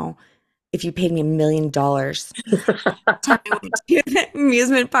right now if you paid me $1 million. Time I went to the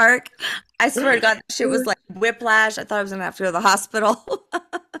amusement park. I swear to God, that shit was like whiplash. I thought I was gonna have to go to the hospital.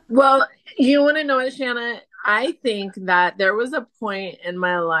 Well, you want to know what, Shanna? I think that there was a point in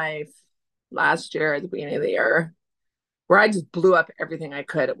my life last year at the beginning of the year where I just blew up everything I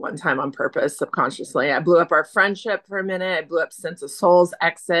could at one time on purpose, subconsciously. I blew up our friendship for a minute. I blew up Sense of Soul's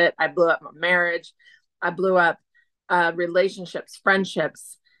exit. I blew up my marriage. I blew up relationships,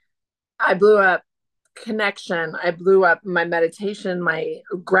 friendships. I blew up connection. I blew up my meditation, my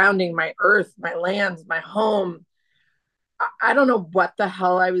grounding, my earth, my lands, my home. I don't know what the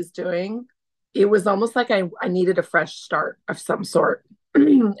hell I was doing. It was almost like I needed a fresh start of some sort.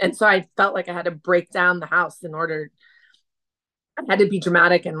 And so I felt like I had to break down the house in order. I had to be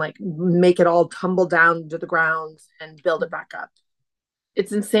dramatic and like make it all tumble down to the ground and build it back up.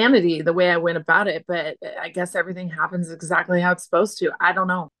 It's insanity the way I went about it, but I guess everything happens exactly how it's supposed to. I don't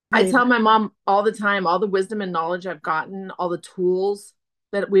know. I Believe tell it. my mom all the time, all the wisdom and knowledge I've gotten, all the tools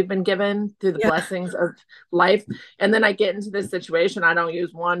that we've been given through the Yeah. blessings of life. And then I get into this situation, I don't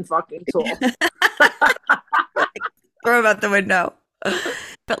use one fucking tool. Throw them out the window.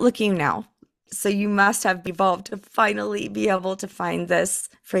 But look you now. So you must have evolved to finally be able to find this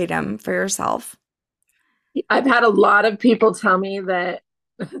freedom for yourself. I've had a lot of people tell me that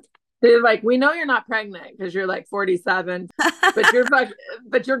they're like, we know you're not pregnant because you're like 47, but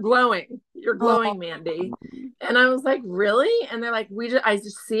but you're glowing. You're Oh, glowing, Mandy. And I was like, really? And they're like, I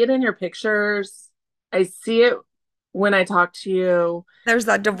just see it in your pictures. I see it when I talk to you. there's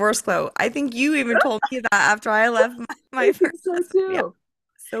that divorce quote. I think you even told me that after I left my I think first so husband. Yeah, too.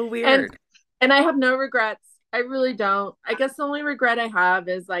 so And weird. and I have no regrets. I really don't. I guess the only regret I have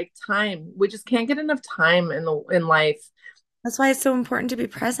is like time. We just can't get enough time in life. That's why it's so important to be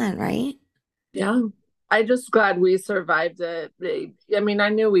present, right? Yeah. I just glad we survived it. I mean, I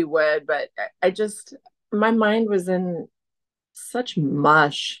knew we would, but I just my mind was in such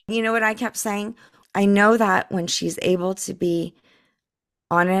mush. You know what I kept saying? I know that when she's able to be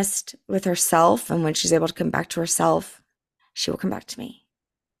honest with herself and when she's able to come back to herself, she will come back to me.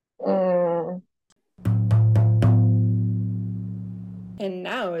 Mm. And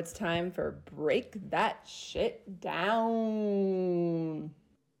now it's time for Break That Shit Down.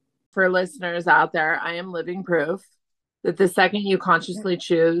 For listeners out there, I am living proof that the second you consciously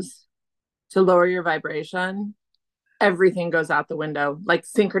choose to lower your vibration, everything goes out the window. Like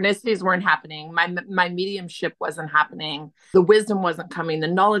synchronicities weren't happening. My mediumship wasn't happening. The wisdom wasn't coming. The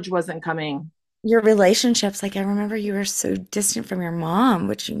knowledge wasn't coming. Your relationships, like I remember you were so distant from your mom,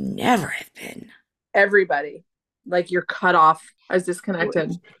 which you never have been. Everybody, like you're cut off. I was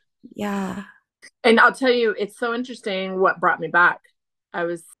disconnected. Yeah. And I'll tell you, it's so interesting what brought me back. I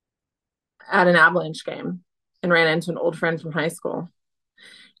was at an Avalanche game and ran into an old friend from high school.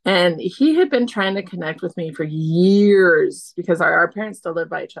 And he had been trying to connect with me for years because our parents still live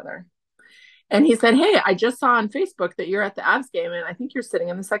by each other. And he said, "Hey, I just saw on Facebook that you're at the Avs game and I think you're sitting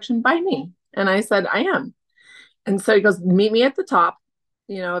in the section by me." And I said, "I am." And so he goes, "Meet me at the top,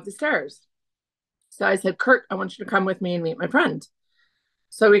 of the stairs." So I said, "Kurt, I want you to come with me and meet my friend."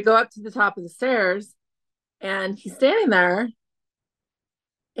 So we go up to the top of the stairs and he's standing there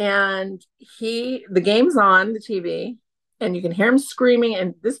and the game's on the TV and you can hear him screaming.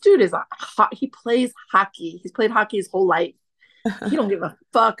 And this dude is he plays hockey. He's played hockey his whole life. He don't give a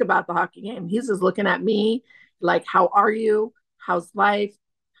fuck about the hockey game. He's just looking at me like, "How are you? How's life?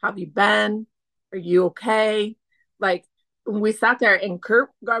 How have you been? Are you okay?" Like we sat there and Kurt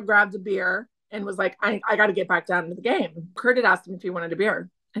grabbed a beer and was like, I got to get back down to the game. Kurt had asked him if he wanted a beer.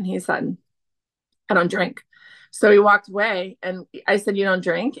 And he said, "I don't drink." So he walked away and I said, "You don't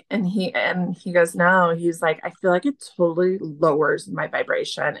drink?" And he goes, "No." He's like, "I feel like it totally lowers my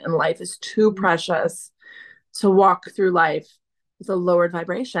vibration and life is too precious to walk through life with a lowered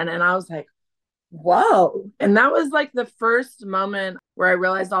vibration." And I was like, whoa. And that was like the first moment where I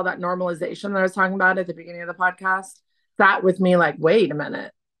realized all that normalization that I was talking about at the beginning of the podcast sat with me like, wait a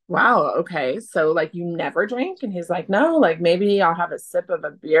minute. Wow. Okay. So like you never drink? And he's like, "No, like maybe I'll have a sip of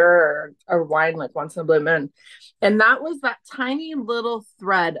a beer or wine like once in a blue moon." And that was that tiny little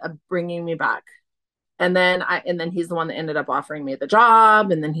thread of bringing me back. And then he's the one that ended up offering me the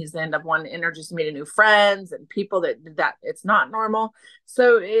job, and then he's ended up wanting to introduce me to new friends and people that it's not normal.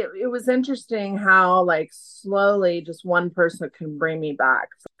 So it was interesting how like slowly just one person can bring me back.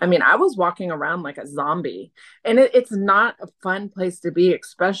 I mean, I was walking around like a zombie, and it's not a fun place to be,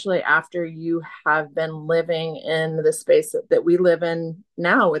 especially after you have been living in the space that we live in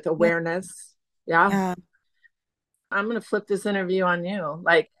now with awareness. Yeah. Yeah. I'm going to flip this interview on you.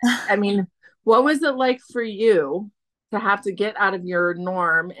 Like, I mean, what was it like for you to have to get out of your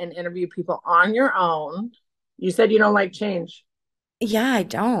norm and interview people on your own? You said you don't like change. Yeah, I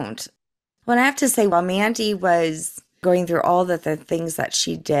don't. Well, I have to say, while Mandy was going through all the things that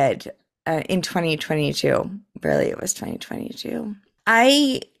she did in 2022, really, it was 2022,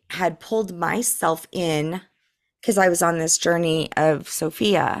 I had pulled myself in because I was on this journey of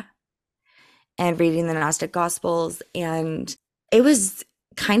Sophia and reading the Gnostic Gospels. And it was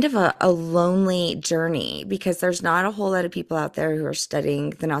kind of a lonely journey because there's not a whole lot of people out there who are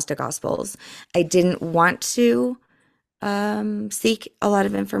studying the Gnostic Gospels. I didn't want to seek a lot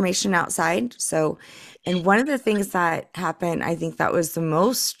of information outside. So, and one of the things that happened, I think that was the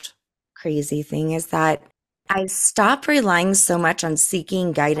most crazy thing, is that I stopped relying so much on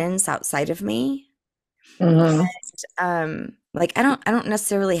seeking guidance outside of me. Mm-hmm. Like I don't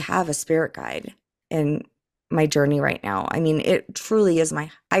necessarily have a spirit guide in my journey right now. I mean, it truly is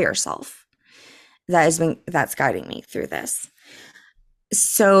my higher self that's guiding me through this.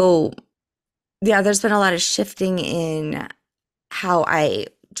 So, yeah, there's been a lot of shifting in how I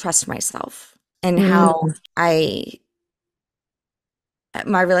trust myself and how Mm-hmm. I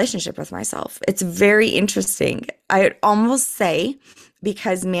my relationship with myself. It's very interesting. I'd almost say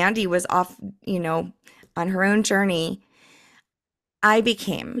because Mandy was off, on her own journey, I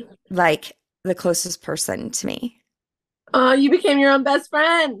became like the closest person to me. Oh, you became your own best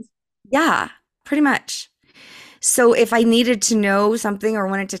friend. Yeah, pretty much. So if I needed to know something or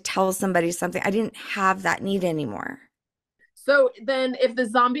wanted to tell somebody something, I didn't have that need anymore. So then, if the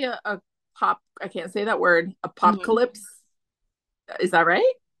zombie I can't say that word, Mhm. apocalypse, is that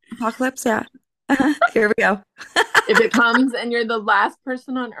right? Apocalypse, yeah. Here we go. If it comes and you're the last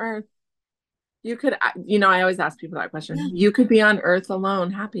person on Earth, you could, I always ask people that question. Yeah. You could be on Earth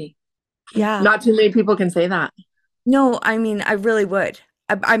alone, happy. Yeah. Not too many people can say that. No, I mean, I really would.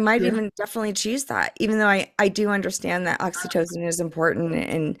 I might Yeah. even definitely choose that, even though I do understand that oxytocin is important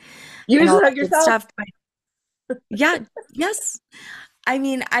You and all just that hug good yourself. stuff. But yeah, yes. I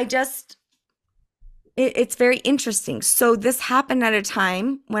mean, it's very interesting. So this happened at a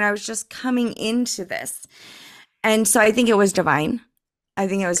time when I was just coming into this. And so I think it was divine. I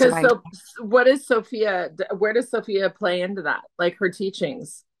think it was Because divine. so, where does Sophia play into that? Like her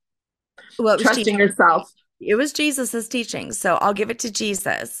teachings, Well, trusting yourself. It was Jesus's teaching. So I'll give it to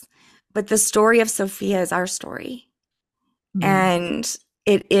Jesus. But the story of Sophia is our story. Mm. And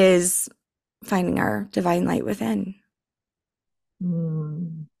it is finding our divine light within.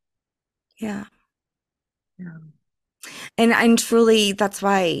 Mm. Yeah. Yeah. And truly, that's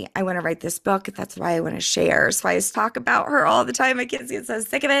why I want to write this book. That's why I want to share. That's why I talk about her all the time. My kids get so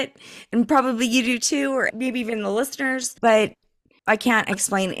sick of it. And probably you do too, or maybe even the listeners. But I can't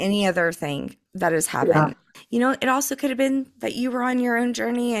explain any other thing that has Yeah. happened. It also could have been that you were on your own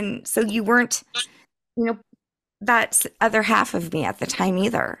journey. And so you weren't, you know, that other half of me at the time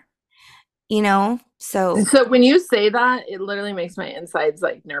either, you know? So So when you say that, it literally makes my insides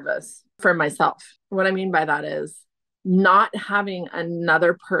like nervous for myself. What I mean by that is not having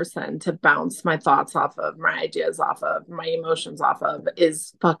another person to bounce my thoughts off of, my ideas off of, my emotions off of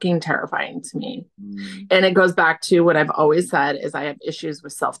is fucking terrifying to me. And it goes back to what I've always said is I have issues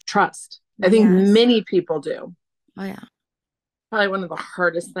with self-trust. I think yes. many people do. Oh yeah. Probably one of the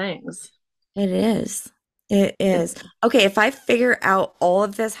hardest things. It is. It is. Okay, if I figure out all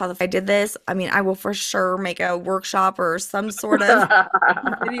of this, how I did this, I mean, I will for sure make a workshop or some sort of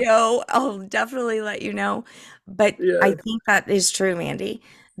video. I'll definitely let you know. But I Yes. think that is true, Mandy.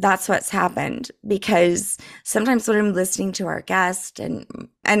 That's what's happened because sometimes when I'm listening to our guest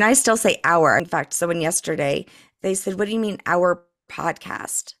and I still say our. In fact, someone yesterday, they said, "What do you mean our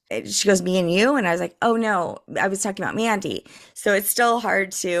podcast?" She goes, "Me and you?" And I was like, "Oh no, I was talking about Mandy." So it's still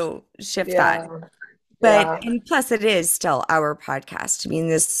hard to shift that. Yeah. But Yeah. and plus it is still our podcast. I mean,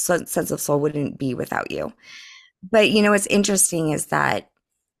 this sense of soul wouldn't be without you. But you know what's interesting is that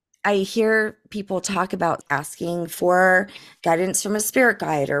I hear people talk about asking for guidance from a spirit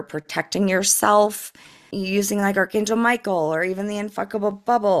guide or protecting yourself using like Archangel Michael or even the unfuckable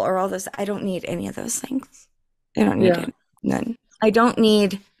bubble or all this. I don't need any of those things. I don't need Yeah. it. None. I don't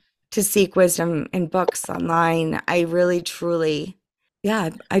need to seek wisdom in books online. I really, truly,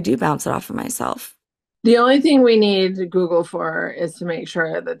 yeah, I do bounce it off of myself. The only thing we need to Google for is to make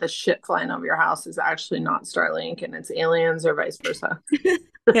sure that the shit flying over your house is actually not Starlink and it's aliens or vice versa.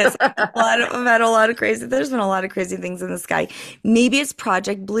 Yes, I've had a lot of crazy, there's been a lot of crazy things in the sky. Maybe it's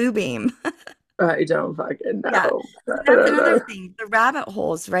Project Bluebeam. I don't fucking Yeah. know. I That's don't another know. thing. The rabbit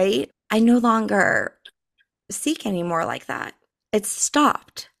holes, right? I no longer seek anymore like that. It's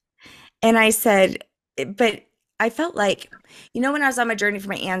stopped. And I said, but I felt like, you know, when I was on my journey for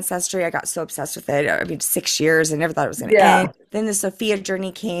my ancestry, I got so obsessed with it. I mean, 6 years, I never thought it was going to Yeah. end. Then the Sophia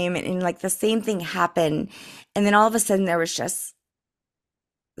journey came and like the same thing happened. And then all of a sudden there was just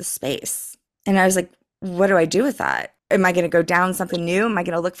the space. And I was like, what do I do with that? Am I going to go down something new? Am I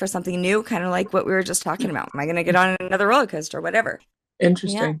going to look for something new? Kind of like what we were just talking about. Am I going to get on another roller coaster, whatever? Yeah,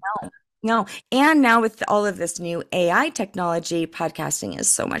 Interesting. no. And now with all of this new AI technology, podcasting is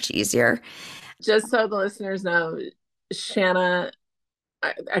so much easier. Just so the listeners know, Shanna,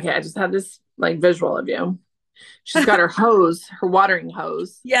 okay, I just had this like visual of you. She's got her hose, her watering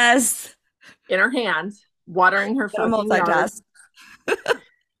hose Yes. in her hand, watering her Gotta fucking yard, multitask.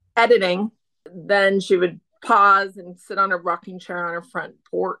 editing. Then she would pause and sit on a rocking chair on her front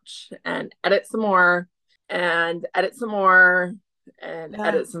porch and edit some more and edit some more and Yeah.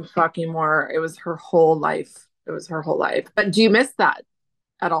 edit some fucking more. It was her whole life. It was her whole life. But do you miss that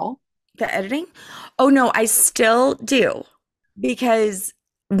at all? The editing? Oh no, I still do because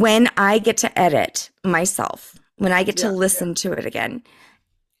when I get to edit myself, when I get to Yeah. listen to it again,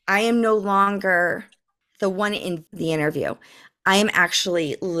 I am no longer the one in the interview. I am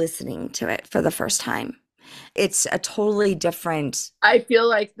actually listening to it for the first time. It's a totally different, I feel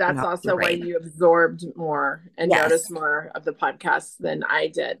like that's your also why brain. you absorbed more and Yes. noticed more of the podcast than I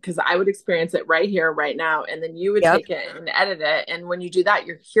did. Because I would experience it right here, right now. And then you would Yep. take it and edit it. And when you do that,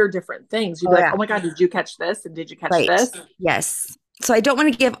 you hear different things. You'd Oh be like, yeah. oh my God, did you catch this? And did you catch Right. this? Yes. So I don't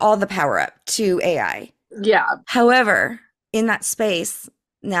want to give all the power up to AI. Yeah. However, in that space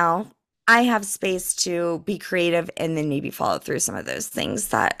now, I have space to be creative and then maybe follow through some of those things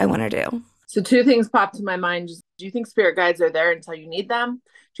that I want to do. So two things popped to my mind. Do you think spirit guides are there until you need them?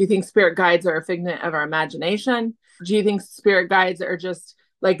 Do you think spirit guides are a figment of our imagination? Do you think spirit guides are just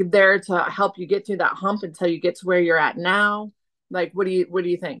like there to help you get through that hump until you get to where you're at now? Like, what do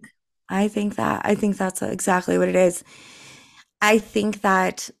you think? I think that's exactly what it is. I think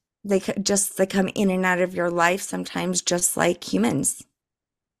that they come in and out of your life sometimes just like humans.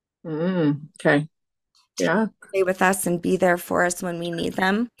 Okay. Yeah. Stay with us and be there for us when we need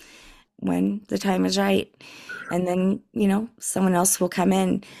them, when the time is right. And then, someone else will come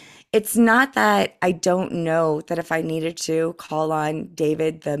in. It's not that I don't know that if I needed to call on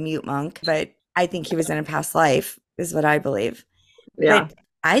David, the mute monk, but I think he was in a past life, is what I believe. Yeah. But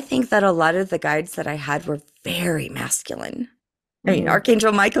I think that a lot of the guides that I had were very masculine. I mean,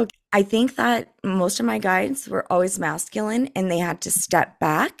 Archangel Michael, I think that most of my guides were always masculine and they had to step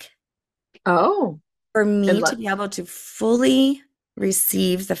back Oh. for me to be able to fully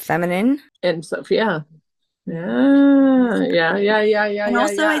receive the feminine. And Sophia. Yeah. And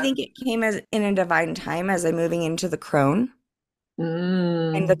also, I think it came as in a divine time as I'm moving into the crone.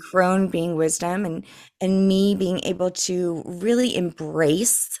 And the crone being wisdom and me being able to really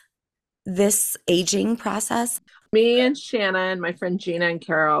embrace this aging process. Me and Shanna and my friend Gina and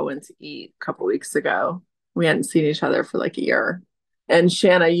Carol went to eat a couple weeks ago. We hadn't seen each other for like a year. And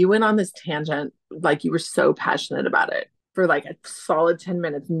Shanna, you went on this tangent, like you were so passionate about it for like a solid 10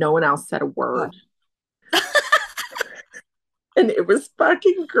 minutes. No one else said a word. And it was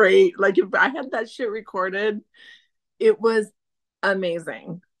fucking great. Like if I had that shit recorded, it was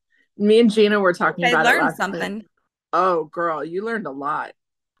amazing. Me and Gina were talking I about it learned last night. something. Oh, girl, you learned a lot.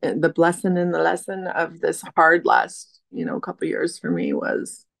 And the blessing and the lesson of this hard last, couple years for me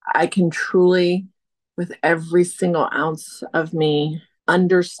was I can truly, with every single ounce of me,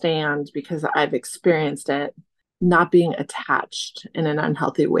 understand because I've experienced it, not being attached in an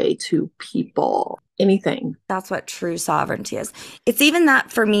unhealthy way to people, anything. That's what true sovereignty is. It's even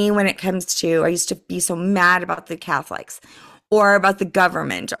that for me when it comes to, I used to be so mad about the Catholics or about the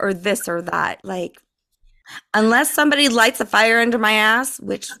government or this or that. Like, unless somebody lights a fire under my ass,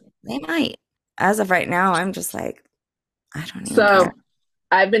 which they might. As of right now, I'm just like, I don't even So care.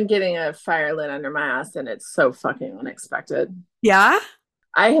 I've been getting a fire lit under my ass and it's so fucking unexpected. Yeah?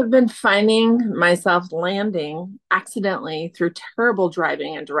 I have been finding myself landing accidentally through terrible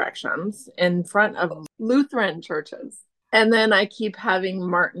driving and directions in front of Lutheran churches. And then I keep having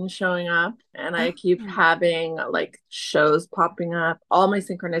Martin showing up and I keep having like shows popping up. All my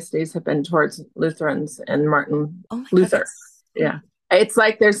synchronicities have been towards Lutherans and Martin Oh my Luther. goodness. Yeah. It's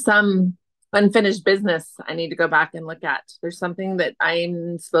like there's some unfinished business I need to go back and look at. There's something that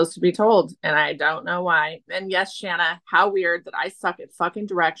I'm supposed to be told and I don't know why. And yes, Shanna, how weird that I suck at fucking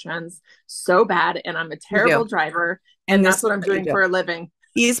directions so bad and I'm a terrible driver and that's what I'm doing for a living.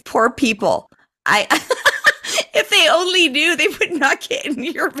 These poor people. I if they only knew, they would not get in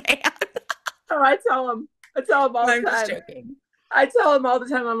your van. Oh, I tell them all the time. I'm just joking. I tell them all the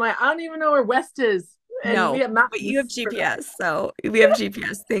time. I'm like, I don't even know where West is. And No, we have mountains. but you have GPS, so we have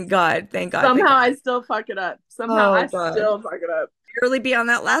GPS. Thank God. Thank God. Somehow thank God. I still fuck it up. Somehow I still fuck it up. Barely be on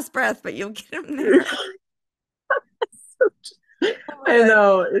that last breath, but you'll get them there. I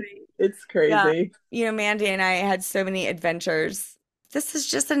know. It's crazy. Yeah. Mandy and I had so many adventures. This is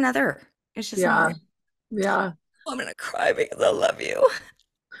just another. It's just Yeah. another. Yeah. I'm gonna cry because I love you.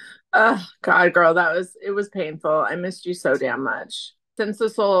 Oh God, girl, it was painful. I missed you so damn much. Sense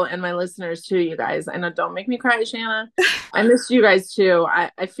of Soul and my listeners too, you guys. I know, don't make me cry, Shanna. I missed you guys too.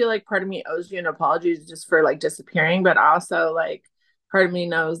 I feel like part of me owes you an apology just for like disappearing, but also like part of me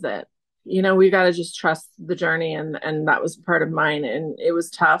knows that, we gotta just trust the journey and that was part of mine. And it was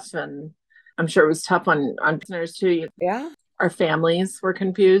tough and I'm sure it was tough on listeners too. Yeah. Our families were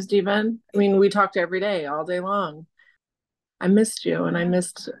confused even. I mean, we talked every day, all day long. I missed you and I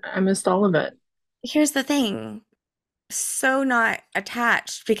missed all of it. Here's the thing. So not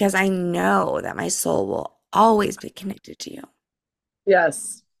attached because I know that my soul will always be connected to you.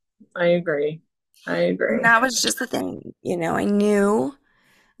 Yes, I agree. And that was just the thing. I knew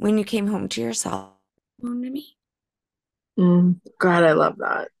when you came home to yourself, home to me. God, I love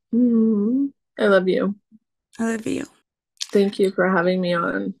that. I love you. I love you. Thank you for having me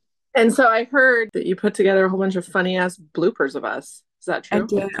on. And so I heard that you put together a whole bunch of funny ass bloopers of us. Is that true? I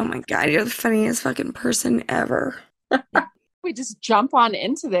did. Oh my God, you're the funniest fucking person ever. We just jump on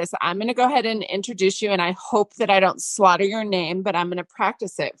into this. I'm going to go ahead and introduce you, and I hope that I don't slaughter your name, but I'm going to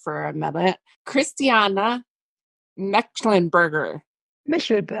practice it for a minute. Christiana Mecklenburger.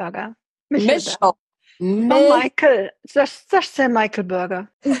 Michelberger. Michel. Michael. Just say Michael Burger.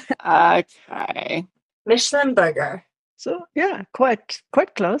 Okay. Michelinburger. So yeah, quite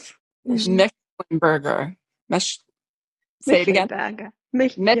close. Mecklenburger. Say it again.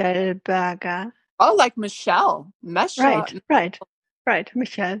 Michelberger. Oh, like Michelle. Michelle. Right.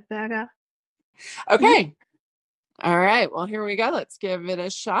 Michelberger. Okay. All right. Well, here we go. Let's give it a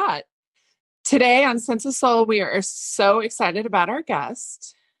shot. Today on Sense of Soul, we are so excited about our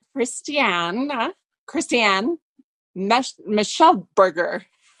guest, Christiane Michelle Burger.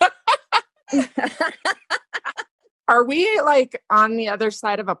 Are we like on the other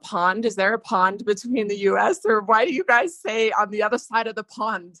side of a pond? Is there a pond between the US or why do you guys say on the other side of the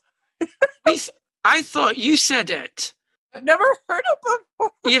pond? I thought you said it. I've never heard it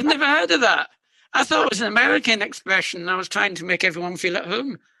before. You've never heard of that? I thought it was an American expression. I was trying to make everyone feel at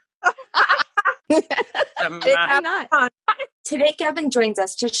home. Not. Today, Gavin joins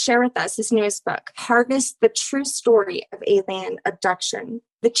us to share with us his newest book, Harvest: The True Story of Alien Abduction.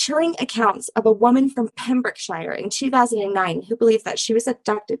 The chilling accounts of a woman from Pembrokeshire in 2009 who believed that she was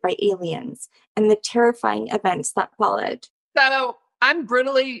abducted by aliens and the terrifying events that followed. So I'm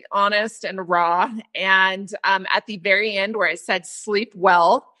brutally honest and raw. And at the very end where I said sleep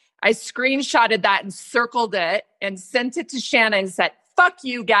well, I screenshotted that and circled it and sent it to Shanna and said, fuck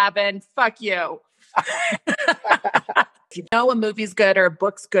you, Gavin, fuck you. If you know a movie's good or a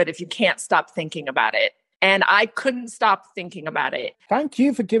book's good, if you can't stop thinking about it, And I couldn't stop thinking about it. Thank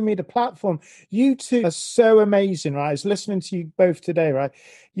you for giving me the platform. You two are so amazing, right? I was listening to you both today, right?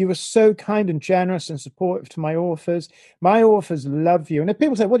 You were so kind and generous and supportive to my authors. My authors love you. And if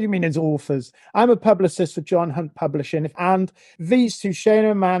people say, what do you mean as authors? I'm a publicist for John Hunt Publishing. And these two,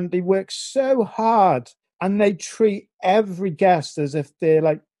 Shana and Mande, work so hard and they treat every guest as if they're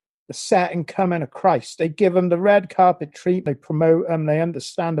like the second coming of Christ. They give them the red carpet treat. They promote them. They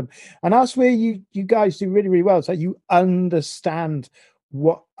understand them. And that's where you guys do really, really well. It's like you understand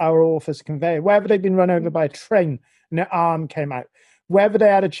what our authors convey. Whether they've been run over by a train and their arm came out, whether they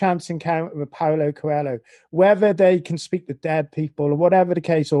had a chance encounter with Paulo Coelho, whether they can speak to dead people or whatever the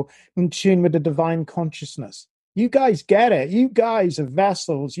case, or in tune with the divine consciousness. You guys get it. You guys are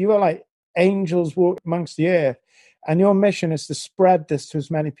vessels. You are like angels walk amongst the earth. And your mission is to spread this to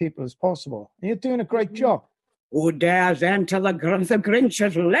as many people as possible. And you're doing a great job. Oh, there's enter the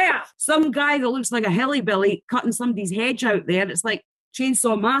Grinch's lair. Some guy that looks like a hillybilly cutting somebody's hedge out there. It's like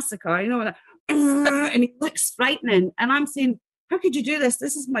Chainsaw Massacre, you know, and he looks frightening. And I'm saying, how could you do this?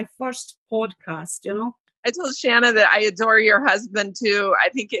 This is my first podcast, you know? I told Shanna that I adore your husband too. I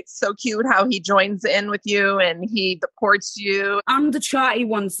think it's so cute how he joins in with you and he supports you. I'm the chatty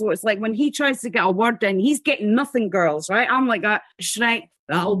one, so it's like when he tries to get a word in, he's getting nothing, girls, right? I'm like a Shrek,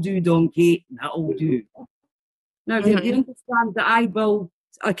 that'll do, donkey, that'll do. Now, you understand that I will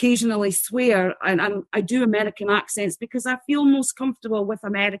occasionally swear and I do American accents because I feel most comfortable with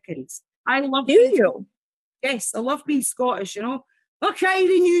Americans. I love you. Yes, I love being Scottish, you know. Okay,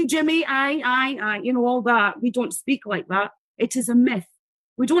 then you, Jimmy, I, you know, all that. We don't speak like that. It is a myth.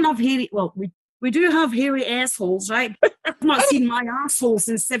 We don't have hairy, well, we do have hairy assholes, right? I've not seen my asshole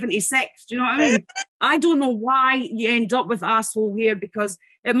since 76. Do you know what I mean? I don't know why you end up with asshole hair because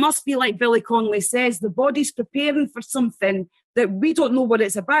it must be like Billy Connolly says, the body's preparing for something that we don't know what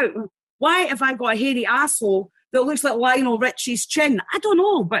it's about. Why have I got a hairy asshole that looks like Lionel Richie's chin? I don't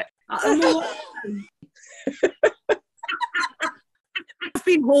know, but I know. I've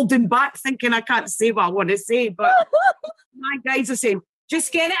been holding back thinking I can't say what I want to say, but my guys are saying,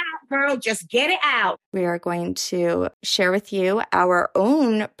 just get it out, girl. Just get it out. We are going to share with you our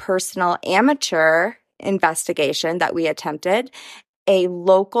own personal amateur investigation that we attempted, a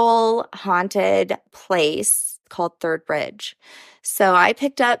local haunted place called Third Bridge. So I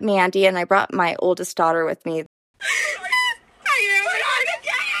picked up Mande and I brought my oldest daughter with me.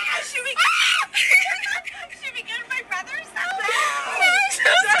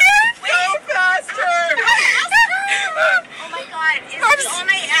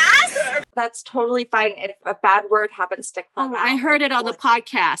 That's totally fine if a bad word happens to come out. I heard it on the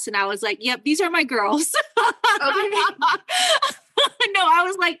podcast and I was like, yep, these are my girls. No, I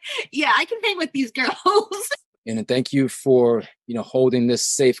was like, yeah, I can hang with these girls. And thank you for, holding this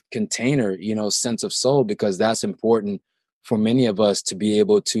safe container, sense of soul, because that's important for many of us to be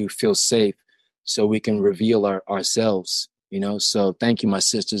able to feel safe so we can reveal ourselves, So thank you, my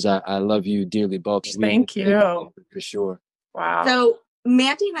sisters. I love you dearly both. Thank you. For sure. Wow. So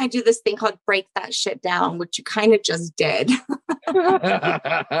Mande and I do this thing called break that shit down, which you kind of just did.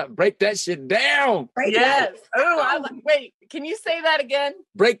 Break that shit down. Yes. Oh, wait, can you say that again?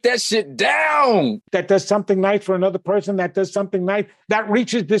 Break that shit down. That does something nice for another person, that does something nice, that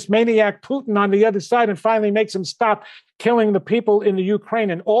reaches this maniac Putin on the other side and finally makes him stop killing the people in the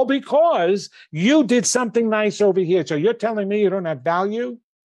Ukraine. And all because you did something nice over here. So you're telling me you don't have value?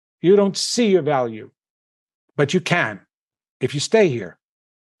 You don't see your value. But you can if you stay here.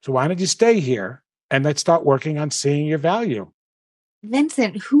 So why don't you stay here and let's start working on seeing your value?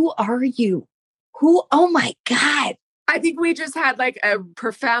 Vincent, who are you? Oh my God. I think we just had like a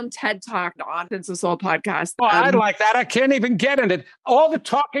profound TED Talk on Sense of Soul podcast. Oh, I like that. I can't even get in it. All the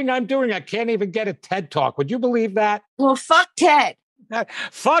talking I'm doing, I can't even get a TED Talk. Would you believe that? Well, fuck TED.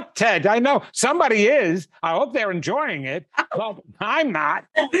 Fuck TED. I know somebody is. I hope they're enjoying it. Well, I'm not.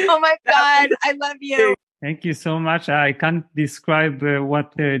 Oh my God. I love you. Thank you so much. I can't describe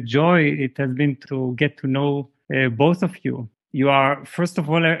what joy it has been to get to know both of you. You are, first of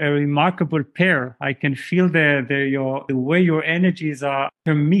all, a remarkable pair. I can feel the way your energies are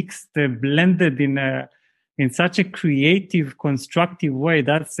mixed, blended in such a creative, constructive way.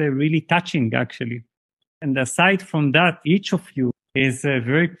 That's really touching, actually. And aside from that, each of you is a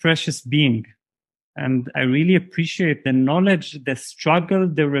very precious being. And I really appreciate the knowledge, the struggle,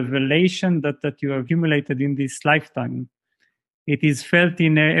 the revelation that you have accumulated in this lifetime. It is felt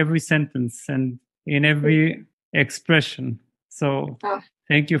in every sentence and in every expression. So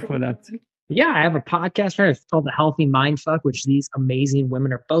thank you for that. Yeah, I have a podcast right. It's called The Healthy Mindfuck, which these amazing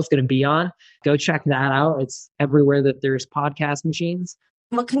women are both going to be on. Go check that out. It's everywhere that there's podcast machines.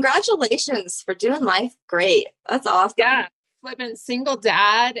 Well, congratulations for doing life great. That's awesome. Yeah. Living single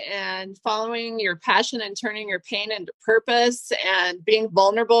dad and following your passion and turning your pain into purpose and being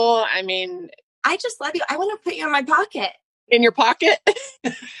vulnerable. I mean, I just love you. I want to put you in my pocket. In your pocket?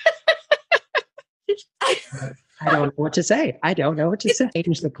 I don't know what to say. I don't know what to say.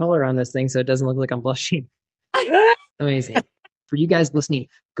 Change the color on this thing so it doesn't look like I'm blushing. Amazing. For you guys listening,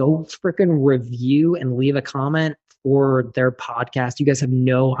 go freaking review and leave a comment for their podcast. You guys have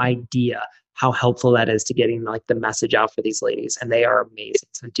no idea how helpful that is to getting like the message out for these ladies, and they are amazing.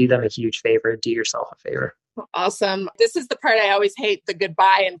 So do them a huge favor. Do yourself a favor. Awesome. This is the part I always hate, the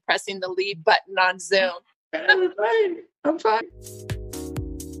goodbye and pressing the leave button on Zoom. I'm fine.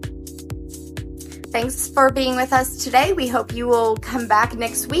 Thanks for being with us today. We hope you will come back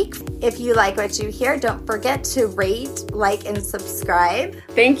next week. If you like what you hear, don't forget to rate, like, and subscribe.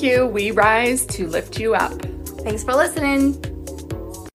 Thank you. We rise to lift you up. Thanks for listening.